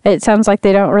it sounds like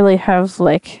they don't really have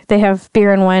they have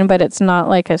beer and wine, but it's not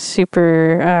like a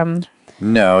super...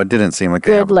 no, it didn't seem like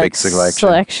they have a big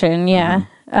selection. Yeah.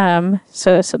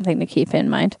 So something to keep in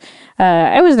mind.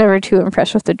 I was never too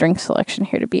impressed with the drink selection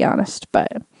here, to be honest,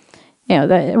 but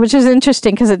which is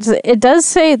interesting because it does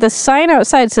say the sign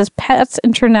outside says Pets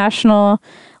International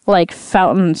like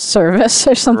fountain service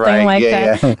or something that.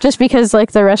 Yeah. Just because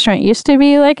like the restaurant used to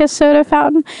be like a soda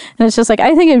fountain, and it's just like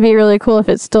I think it'd be really cool if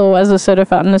it still was a soda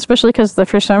fountain, especially because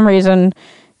for some reason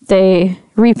they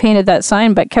repainted that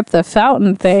sign but kept the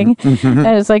fountain thing. And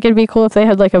it's like it'd be cool if they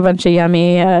had like a bunch of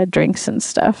yummy drinks and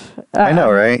stuff. I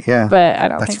know, right? Yeah, but I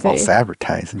don't That's think false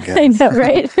advertising, guys. I know,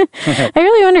 right? I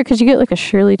really wonder because you get like a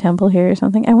Shirley Temple here or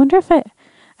something. I wonder if I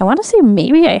want to say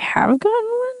maybe I have gotten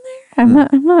one there.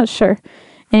 I'm not sure.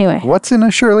 Anyway, what's in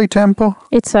a Shirley Temple?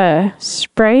 It's a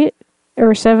Sprite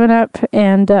or 7-Up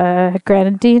and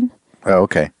grenadine. Oh,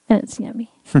 okay. And it's yummy.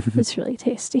 It's really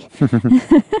tasty.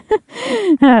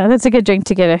 That's a good drink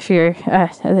to get if you're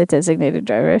a designated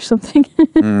driver or something.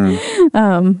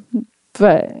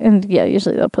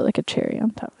 Usually they'll put like a cherry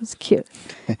on top. It's cute.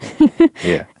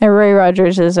 Yeah. And Roy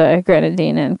Rogers is a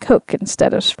grenadine and Coke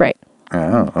instead of Sprite.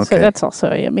 Oh, okay. So that's also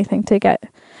a yummy thing to get.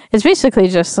 It's basically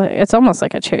just like, it's almost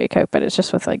like a cherry Coke, but it's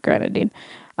just with like grenadine.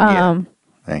 I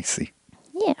see.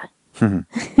 Yeah.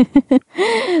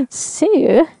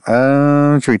 So,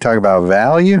 should we talk about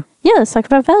value? Yeah, let's talk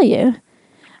about value.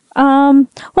 Well,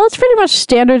 it's pretty much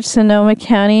standard Sonoma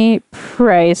County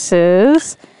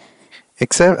prices.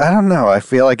 Except, I don't know. I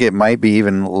feel like it might be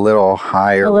even a little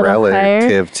higher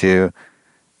relative to.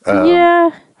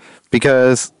 Yeah.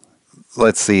 Because,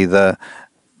 let's see, the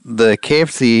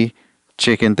KFC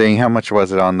chicken thing, how much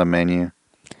was it on the menu?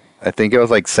 I think it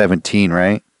was like 17,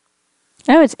 right?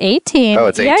 Oh, it's 18. Oh,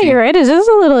 it's 18. Yeah, you're right. It is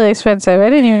a little expensive. I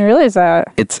didn't even realize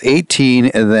that. It's 18,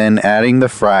 and then adding the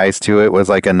fries to it was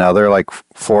like another like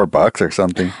 $4 or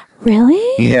something.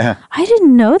 Really? Yeah. I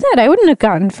didn't know that. I wouldn't have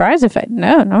gotten fries if I'd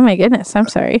known. Oh my goodness. I'm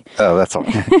sorry. Oh, that's all.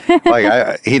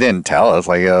 He didn't tell us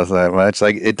like it was that much.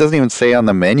 Like it doesn't even say on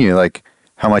the menu like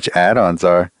how much add-ons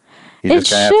are. It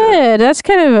should. That's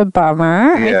kind of a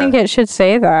bummer. Yeah. I think it should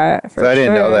say that. I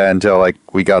didn't know that until like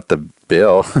we got the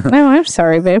bill. No, I'm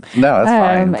sorry, babe. No, that's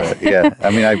fine. But yeah, I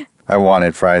mean, I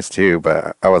wanted fries too,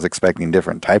 but I was expecting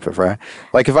different type of fry.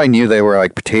 Like if I knew they were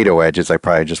like potato wedges, I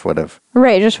probably just would have.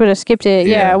 Right, just would have skipped it.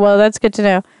 Yeah, well, that's good to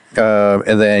know.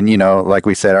 And then, like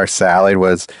we said, our salad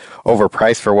was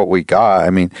overpriced for what we got. I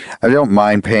mean, I don't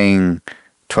mind paying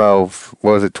 $12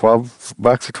 or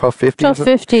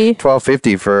 $12.50?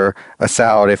 $12.50 for a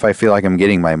salad if I feel like I'm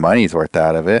getting my money's worth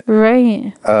out of it.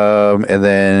 Right. And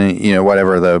then,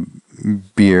 whatever the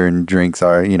beer and drinks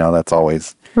are, that's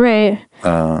always right.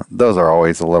 Those are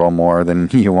always a little more than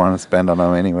you want to spend on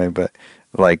them anyway, but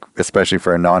like especially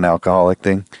for a non-alcoholic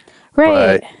thing.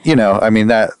 Right. But, I mean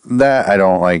that I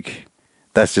don't like.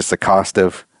 That's just the cost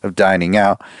of dining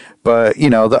out. But,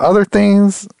 the other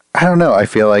things, I don't know. I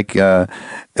feel like,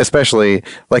 especially,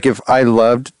 like, if I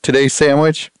loved today's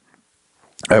sandwich,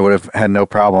 I would have had no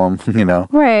problem,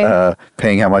 right.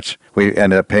 Paying how much we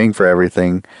ended up paying for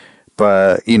everything.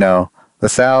 But, the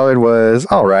salad was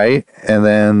all right. And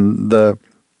then the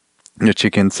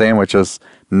chicken sandwich was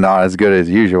not as good as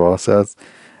usual. So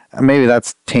maybe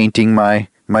that's tainting my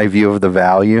view of the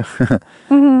value.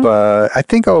 Mm-hmm. But I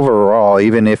think overall,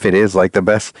 even if it is, like, the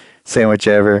best sandwich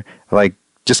ever, like,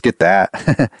 just get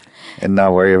that and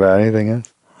not worry about anything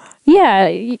else.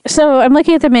 Yeah. So I'm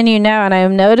looking at the menu now and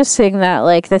I'm noticing that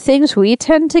like the things we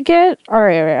tend to get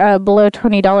are below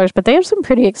 $20, but they have some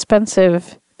pretty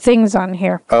expensive things on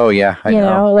here. Oh yeah. I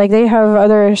know. Like they have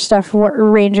other stuff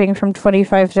ranging from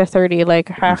 25 to 30, like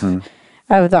half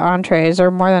of the entrees or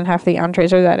more than half the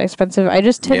entrees are that expensive. I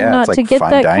just tend not to get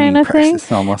that kind of thing.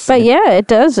 Almost. But yeah, it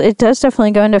does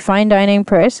definitely go into fine dining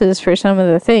prices for some of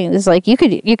the things. Like you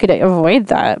could avoid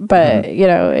that, but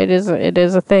it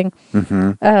is a thing.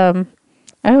 Mm-hmm.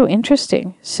 Oh,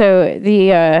 interesting. So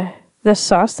the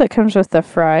sauce that comes with the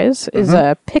fries is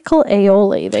a pickle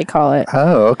aioli, they call it.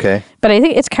 Oh, okay. But I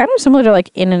think it's kind of similar to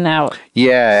like In-N-Out.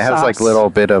 Yeah, it has like a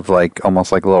little bit of like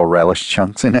almost like little relish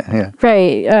chunks in it. Yeah.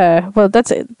 Right. Well,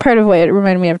 that's part of what it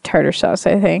reminded me of tartar sauce,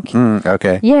 I think.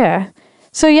 Okay. Yeah.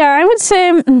 So yeah, I would say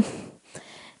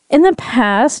in the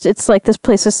past, it's like this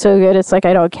place is so good. It's like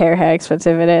I don't care how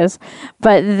expensive it is.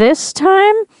 But this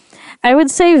time, I would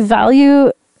say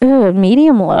value.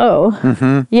 Medium low.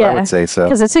 Mm-hmm. Yeah, I would say so.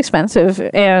 Because it's expensive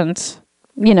and,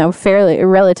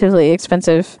 relatively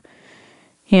expensive.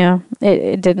 Yeah,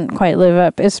 it didn't quite live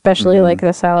up, especially like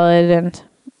the salad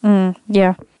and,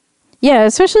 yeah. Yeah,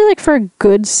 especially like for a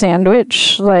good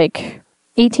sandwich, like,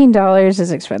 $18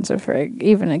 is expensive for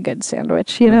even a good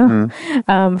sandwich, you know?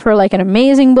 For like an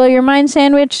amazing blow your mind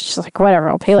sandwich, it's like, whatever,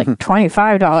 I'll pay like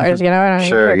 $25, you know? I don't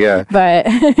Sure, yeah. But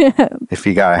if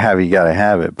you gotta have it, you gotta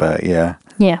have it, but yeah.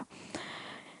 Yeah.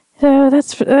 So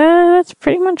that's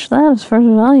pretty much that as far as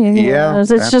value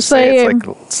goes. It's just like it's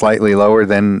like slightly lower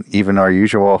than even our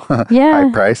usual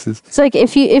high prices. It's like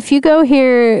if you go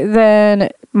here, then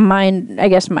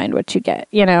mind what you get,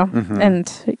 you know, and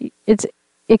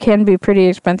it can be pretty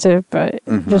expensive, but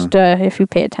just if you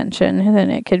pay attention, then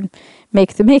it could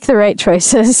make the right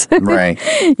choices. Right.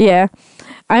 Yeah.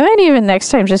 I might even next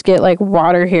time just get like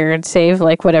water here and save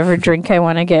like whatever drink I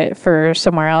want to get for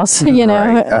somewhere else, you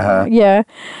know? Right. Yeah.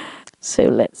 So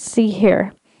let's see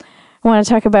here. I want to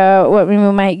talk about what we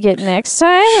might get next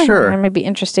time. Sure. It might be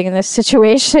interesting in this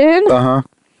situation.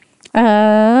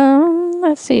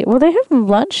 Let's see. Well, they have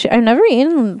lunch. I've never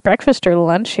eaten breakfast or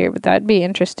lunch here, but that'd be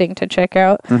interesting to check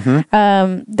out.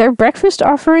 Their breakfast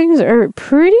offerings are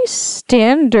pretty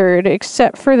standard,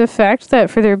 except for the fact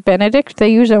that for their Benedict,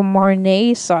 they use a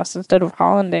Mornay sauce instead of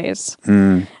Hollandaise.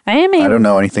 I don't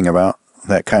know anything about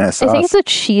that kind of sauce. I think it's a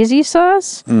cheesy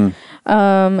sauce.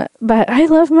 But I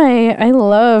love my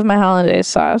Hollandaise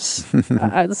sauce.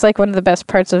 It's like one of the best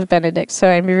parts of Benedict, so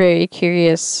I'm very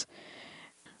curious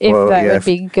if that would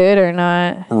be good or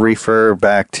not. Refer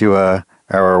back to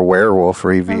our werewolf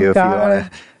review if you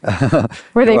want.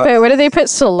 What did they put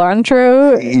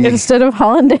cilantro instead of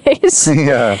hollandaise?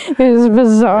 Yeah, it was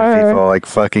bizarre. People like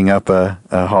fucking up a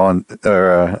Holland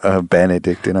or a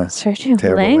Benedict in a Sergio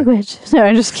terrible language. Way. No,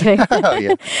 I'm just kidding.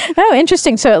 Oh,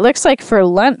 interesting. So it looks like for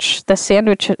lunch, the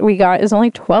sandwich we got is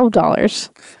only $12.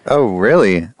 Oh,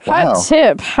 really? Hot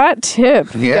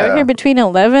tip. Yeah. Go here between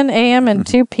 11 a.m. and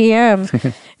 2 p.m.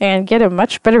 and get a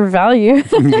much better value.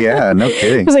 Yeah, no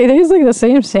kidding. Because it's like the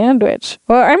same sandwich.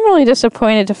 Well, I'm really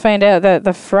disappointed to find out that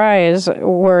the fries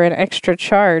were an extra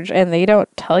charge, and they don't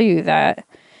tell you that.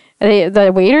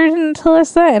 The waiter didn't tell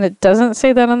us that, and it doesn't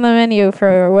say that on the menu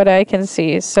for what I can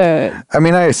see. So, I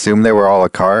mean, I assume they were all a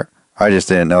cart. I just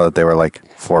didn't know that they were like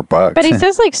 $4. But he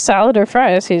says like salad or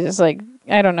fries. He's just like,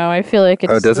 I don't know. I feel like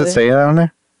it's. Oh, does it say that on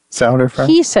there? Salad or fries?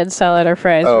 He said salad or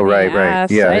fries. Oh, right.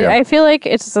 Yeah, I feel like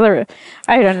it's I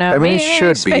don't know. I mean, it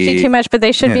should expecting too much, but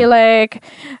they should be like,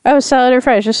 oh, salad or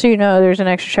fries, just so you know, there's an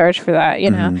extra charge for that. You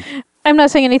know, I'm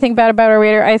not saying anything bad about our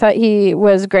waiter. I thought he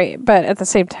was great, but at the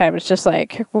same time, it's just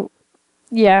like,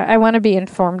 yeah, I want to be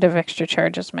informed of extra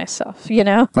charges myself. You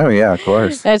know? Oh yeah, of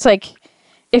course. It's like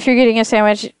if you're getting a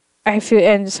sandwich. I feel,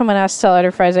 and someone asked salad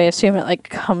or fries, I assume it like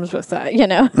comes with that, you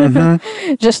know,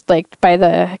 just like by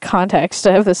the context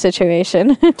of the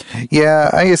situation. Yeah,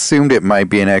 I assumed it might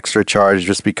be an extra charge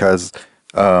just because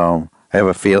I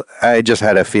just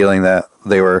had a feeling that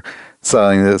they were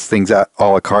selling those things at a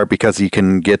la carte because you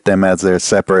can get them as a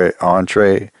separate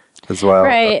entree as well.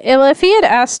 Right. Well, if he had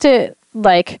asked it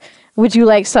like, would you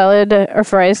like salad or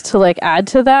fries to like add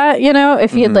to that, you know,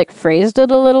 if he had like phrased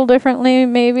it a little differently,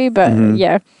 maybe, but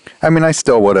yeah. I mean, I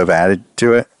still would have added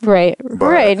to it. Right.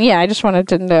 Yeah, I just wanted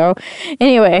to know.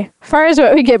 Anyway, as far as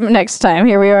what we get next time,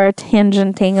 here we are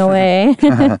tangenting away.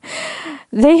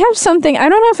 They have something, I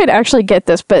don't know if I'd actually get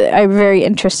this, but I'm very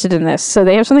interested in this. So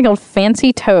they have something called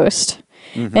Fancy Toast.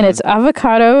 And it's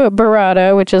avocado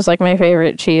burrata, which is like my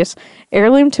favorite cheese,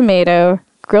 heirloom tomato,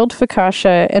 grilled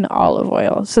focaccia, and olive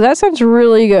oil. So that sounds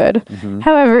really good.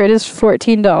 However, it is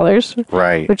 $14.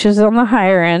 Right. Which is on the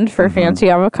higher end for fancy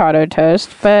avocado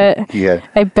toast. But yeah,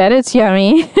 I bet it's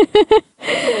yummy.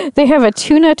 They have a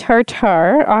tuna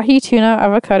tartare, ahi tuna,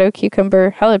 avocado,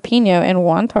 cucumber, jalapeno, and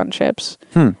wonton chips.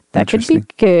 That could be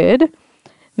good.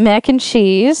 Mac and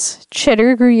cheese,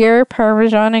 cheddar, Gruyere,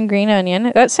 Parmesan, and green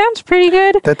onion. That sounds pretty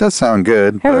good. That does sound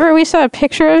good. However, we saw a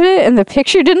picture of it, and the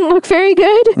picture didn't look very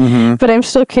good. But I'm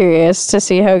still curious to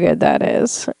see how good that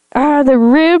is. The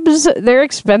ribs, they're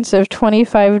expensive,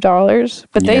 $25,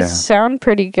 but they sound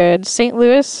pretty good. St.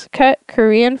 Louis cut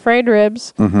Korean fried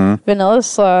ribs, vanilla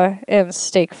slaw, and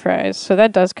steak fries. So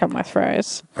that does come with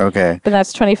fries. Okay. But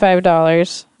that's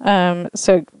 $25.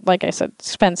 So, like I said,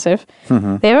 expensive.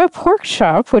 They have a pork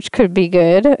chop, which could be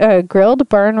good. Grilled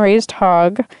barn-raised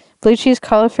hog, blue cheese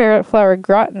cauliflower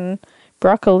gratin,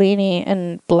 broccolini,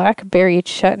 and blackberry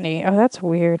chutney. Oh, that's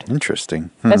weird. Interesting.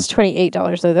 That's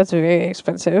 $28, though. That's very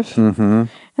expensive. And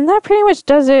that pretty much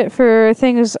does it for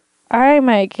things I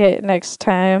might get next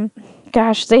time.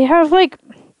 Gosh, they have, like,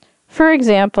 for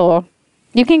example,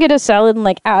 you can get a salad and,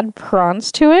 like, add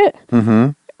prawns to it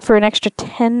for an extra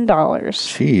 $10.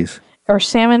 Jeez. Or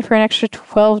salmon for an extra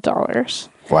 $12.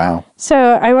 Wow. So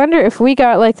I wonder if we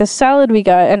got, like, the salad we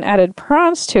got and added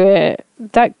prawns to it,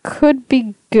 that could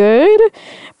be good.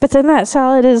 But then that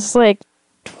salad is, like,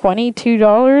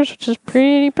 $22, which is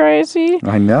pretty pricey.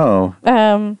 I know.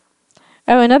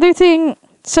 Another thing.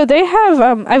 So they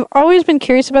have. I've always been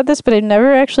curious about this, but I've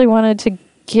never actually wanted to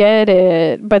get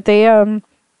it. But they have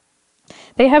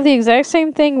the exact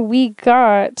same thing we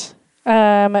got,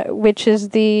 which is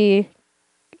the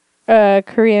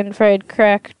Korean fried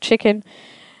crack chicken,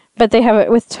 but they have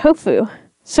it with tofu.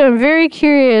 So I'm very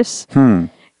curious.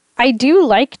 I do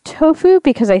like tofu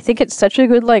because I think it's such a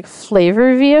good like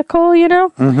flavor vehicle, you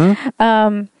know?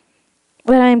 But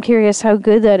I'm curious how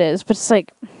good that is. But it's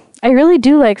like, I really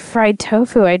do like fried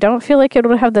tofu. I don't feel like it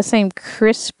would have the same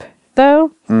crisp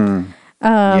though.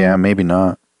 Yeah, maybe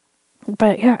not.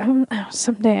 But yeah,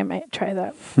 someday I might try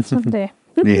that. Someday.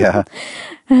 Yeah.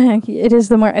 It is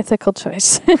the more ethical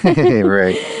choice.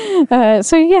 Right.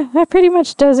 So yeah, that pretty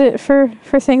much does it for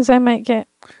things I might get.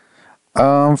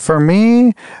 For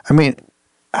me, I mean,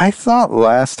 I thought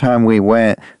last time we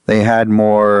went, they had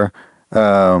more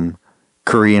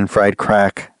Korean fried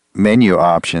crack menu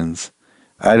options.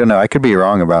 I don't know. I could be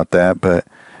wrong about that, but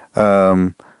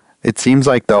it seems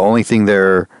like the only thing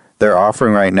they're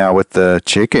offering right now with the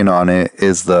chicken on it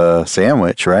is the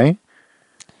sandwich, right?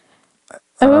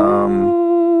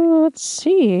 Let's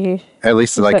see. At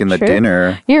least Is like that in the true?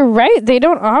 dinner. You're right. They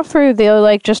don't offer the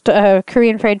like just a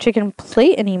Korean fried chicken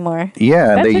plate anymore.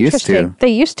 Yeah, That's they used interesting. to. They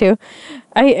used to.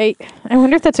 I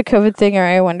wonder if that's a COVID thing, or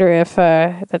I wonder if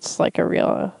that's like a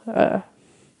real. I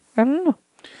don't know.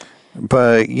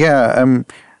 But yeah, I'm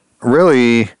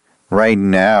really right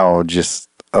now just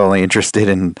only interested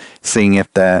in seeing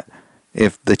if the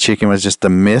chicken was just a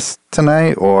miss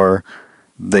tonight or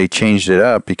they changed it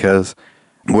up, because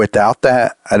without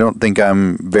that, I don't think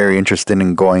I'm very interested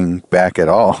in going back at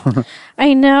all.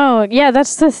 I know. Yeah,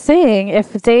 that's the thing.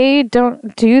 If they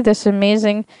don't do this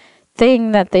amazing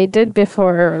thing that they did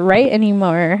before right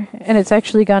anymore, and it's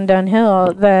actually gone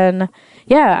downhill, then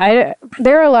yeah,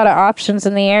 there are a lot of options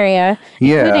in the area.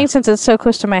 Yeah. Including, since it's so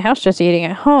close to my house, just eating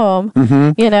at home,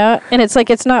 you know? And it's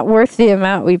like, it's not worth the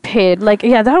amount we paid. Like,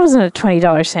 yeah, that wasn't a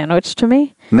 $20 sandwich to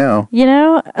me. No. You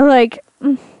know? Like,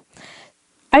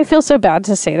 I feel so bad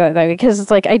to say that, though, because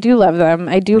it's like, I do love them.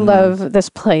 I do love this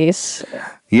place.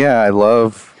 Yeah, I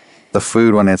love the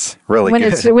food when it's really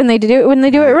good. When they do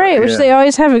it right, which they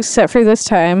always have, except for this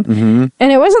time.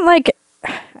 And it wasn't like,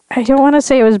 I don't want to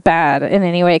say it was bad in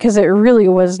any way, because it really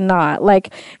was not.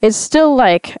 Like, it's still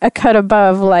like a cut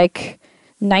above like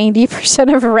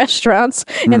 90% of restaurants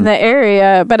in the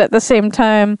area, but at the same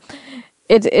time,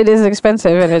 it is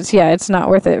expensive, and it's not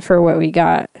worth it for what we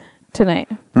got tonight.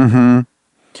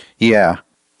 Yeah.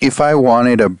 If I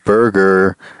wanted a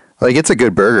burger, like, it's a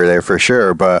good burger there for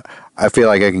sure, but I feel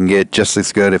like I can get just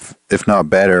as good, if not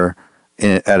better,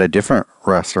 at a different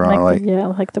restaurant.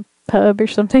 Like the pub or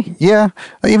something. Yeah,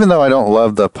 even though I don't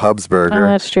love the pub's burger. Oh,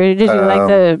 that's true. Did you like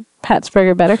the Pat's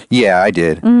burger better? Yeah, I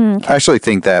did. Okay. I actually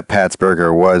think that Pat's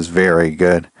burger was very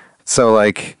good. So,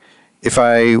 like, if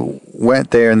I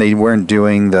went there and they weren't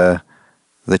doing the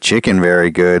chicken very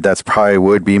good, that's probably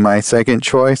would be my second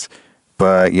choice.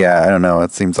 But yeah, I don't know.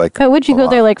 It seems like. But would you go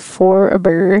there like for a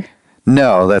burger?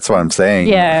 No, that's what I'm saying.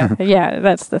 Yeah, yeah,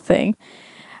 that's the thing.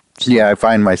 Yeah, I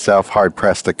find myself hard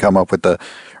pressed to come up with a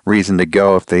reason to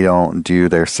go if they don't do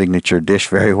their signature dish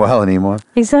very well anymore.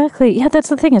 Exactly. Yeah, that's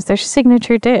the thing, is their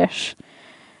signature dish.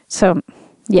 So,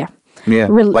 yeah. Yeah,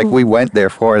 like we went there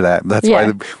for that. That's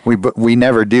why we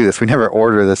never do this. We never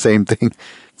order the same thing.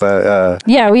 But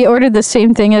yeah, we ordered the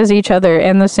same thing as each other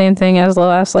and the same thing as the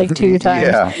last like 2 times.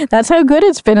 Yeah. That's how good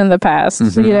it's been in the past.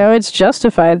 You know, it's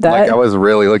justified that. Like, I was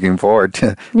really looking forward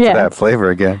to that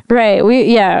flavor again. Right.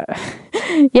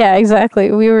 Yeah,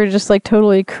 exactly. We were just like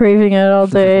totally craving it all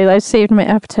day. I saved my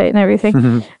appetite and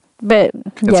everything. But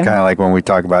it's kind of like when we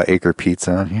talk about Acre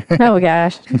Pizza on here. Oh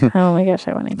gosh,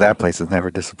 I want to. That place is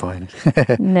never disappointed.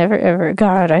 Never ever.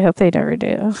 God, I hope they never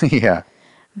do. Yeah.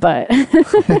 But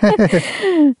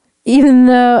even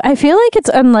though I feel like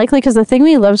it's unlikely, because the thing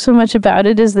we love so much about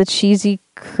it is the cheesy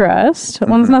crust.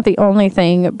 Well, it's not the only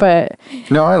thing, but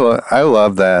no, I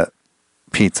love that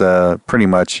pizza pretty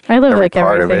much. I love like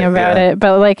everything about it,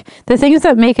 but like the things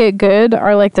that make it good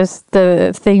are like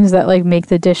the things that like make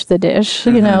the dish.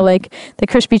 You know, like the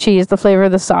crispy cheese, the flavor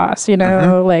of the sauce. You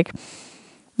know, like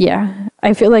yeah,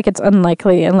 I feel like it's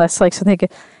unlikely unless like something.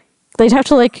 They'd have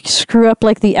to like screw up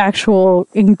like the actual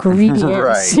ingredients,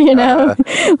 right. You know,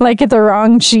 like get the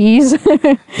wrong cheese.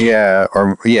 Right.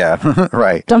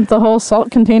 Dump the whole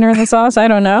salt container in the sauce. I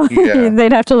don't know. Yeah.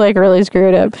 They'd have to like really screw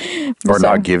it up, or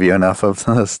not give you enough of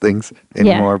those things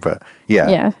anymore. But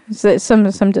yeah, so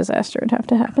some disaster would have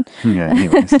to happen. Yeah.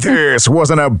 Anyways. This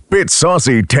wasn't a bit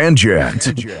saucy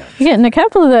tangent. Getting a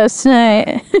couple of those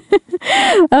tonight.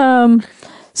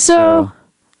 So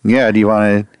yeah, do you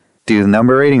want to do the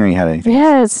number rating or you had anything?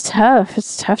 Yeah, it's tough.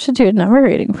 It's tough to do a number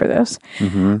rating for this.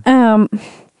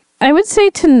 I would say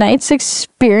tonight's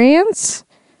experience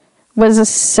was a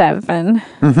 7.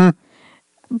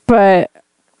 But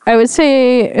I would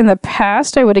say in the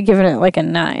past I would have given it like a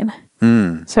 9.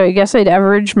 So I guess I'd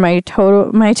average my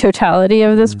totality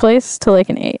of this place to like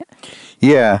an 8.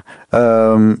 Yeah.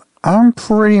 I'm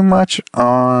pretty much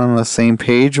on the same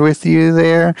page with you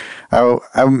there.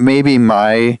 Maybe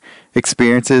my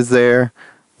experiences there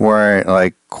weren't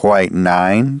like quite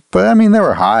 9, but I mean, they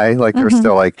were high. Like they were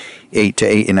still like 8 to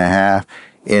 8.5.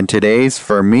 And today's,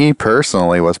 for me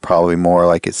personally, was probably more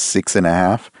like a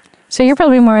 6.5. So you're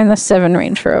probably more in the 7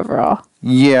 range for overall.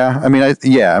 Yeah. I mean,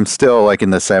 I'm still like in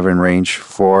the 7 range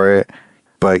for it.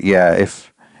 But yeah,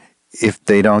 if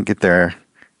they don't get their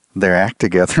act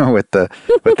together with the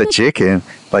chicken,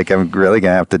 like I'm really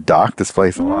gonna have to dock this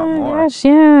place a lot more. Gosh,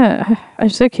 yeah. I'm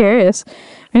so curious.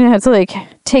 I'm gonna have to like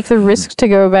take the risk to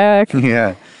go back.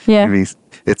 Yeah. Yeah.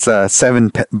 It's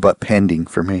 7 but pending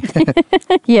for me.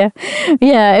 Yeah.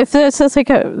 If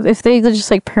if they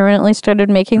just like permanently started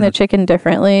making the chicken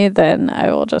differently, then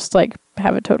I will just like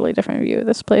have a totally different view of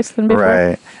this place than before.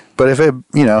 Right. But if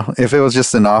it was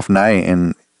just an off night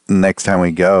and next time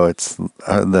we go, it's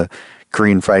the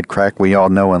Korean fried crack we all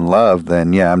know and love,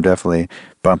 then yeah, I'm definitely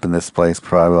bumping this place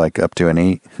probably like up to an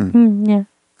 8. Yeah.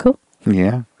 Cool.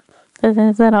 Yeah.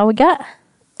 Is that all we got?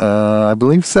 I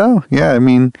believe so. Yeah. I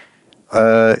mean,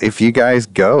 if you guys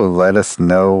go, let us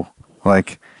know.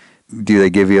 Like, do they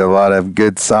give you a lot of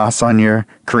good sauce on your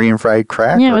Korean fried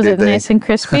crack? Yeah, was it nice and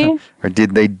crispy? Or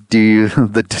did they do you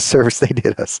the disservice they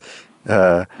did us?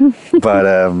 But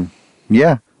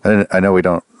yeah, I know we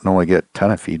don't normally get a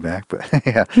ton of feedback, but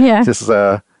yeah. Just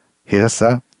hit us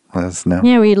up. Let us know.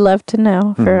 Yeah, we'd love to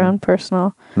know for our own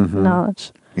personal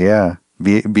knowledge. Yeah.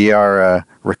 Be our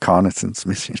reconnaissance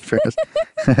mission for us.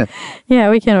 Yeah,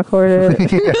 we can't afford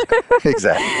it. Yeah,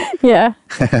 exactly. Yeah.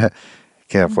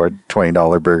 Can't afford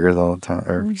 $20 burgers all the time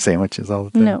or sandwiches all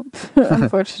the time. No,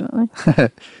 unfortunately.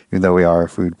 Even though we are a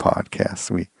food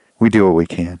podcast, we do what we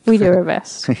can. We do our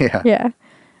best. Yeah. Yeah.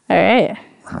 All right.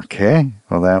 Okay.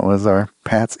 Well, that was our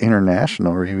Pat's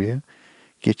International review.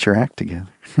 Get your act together.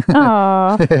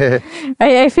 Aw.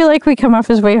 I feel like we come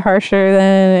off as way harsher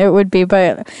than it would be,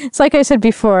 but it's like I said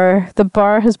before, the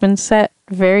bar has been set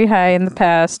very high in the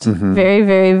past. Very,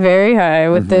 very, very high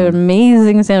with the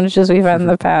amazing sandwiches we've had in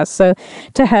the past. So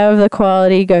to have the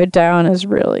quality go down is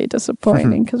really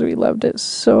disappointing because we loved it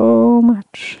so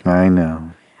much. I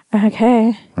know.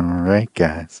 Okay. All right,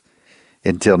 guys.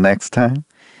 Until next time,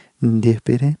 dip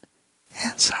it in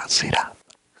and sauce it up.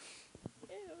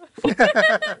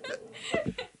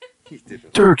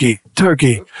 Turkey,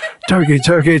 turkey, turkey,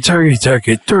 turkey, turkey,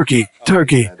 turkey, turkey,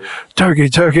 turkey, turkey,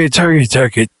 turkey, turkey,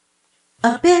 turkey.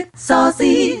 A bit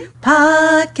saucy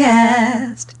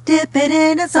podcast. Dip it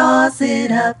in and sauce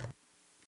it up.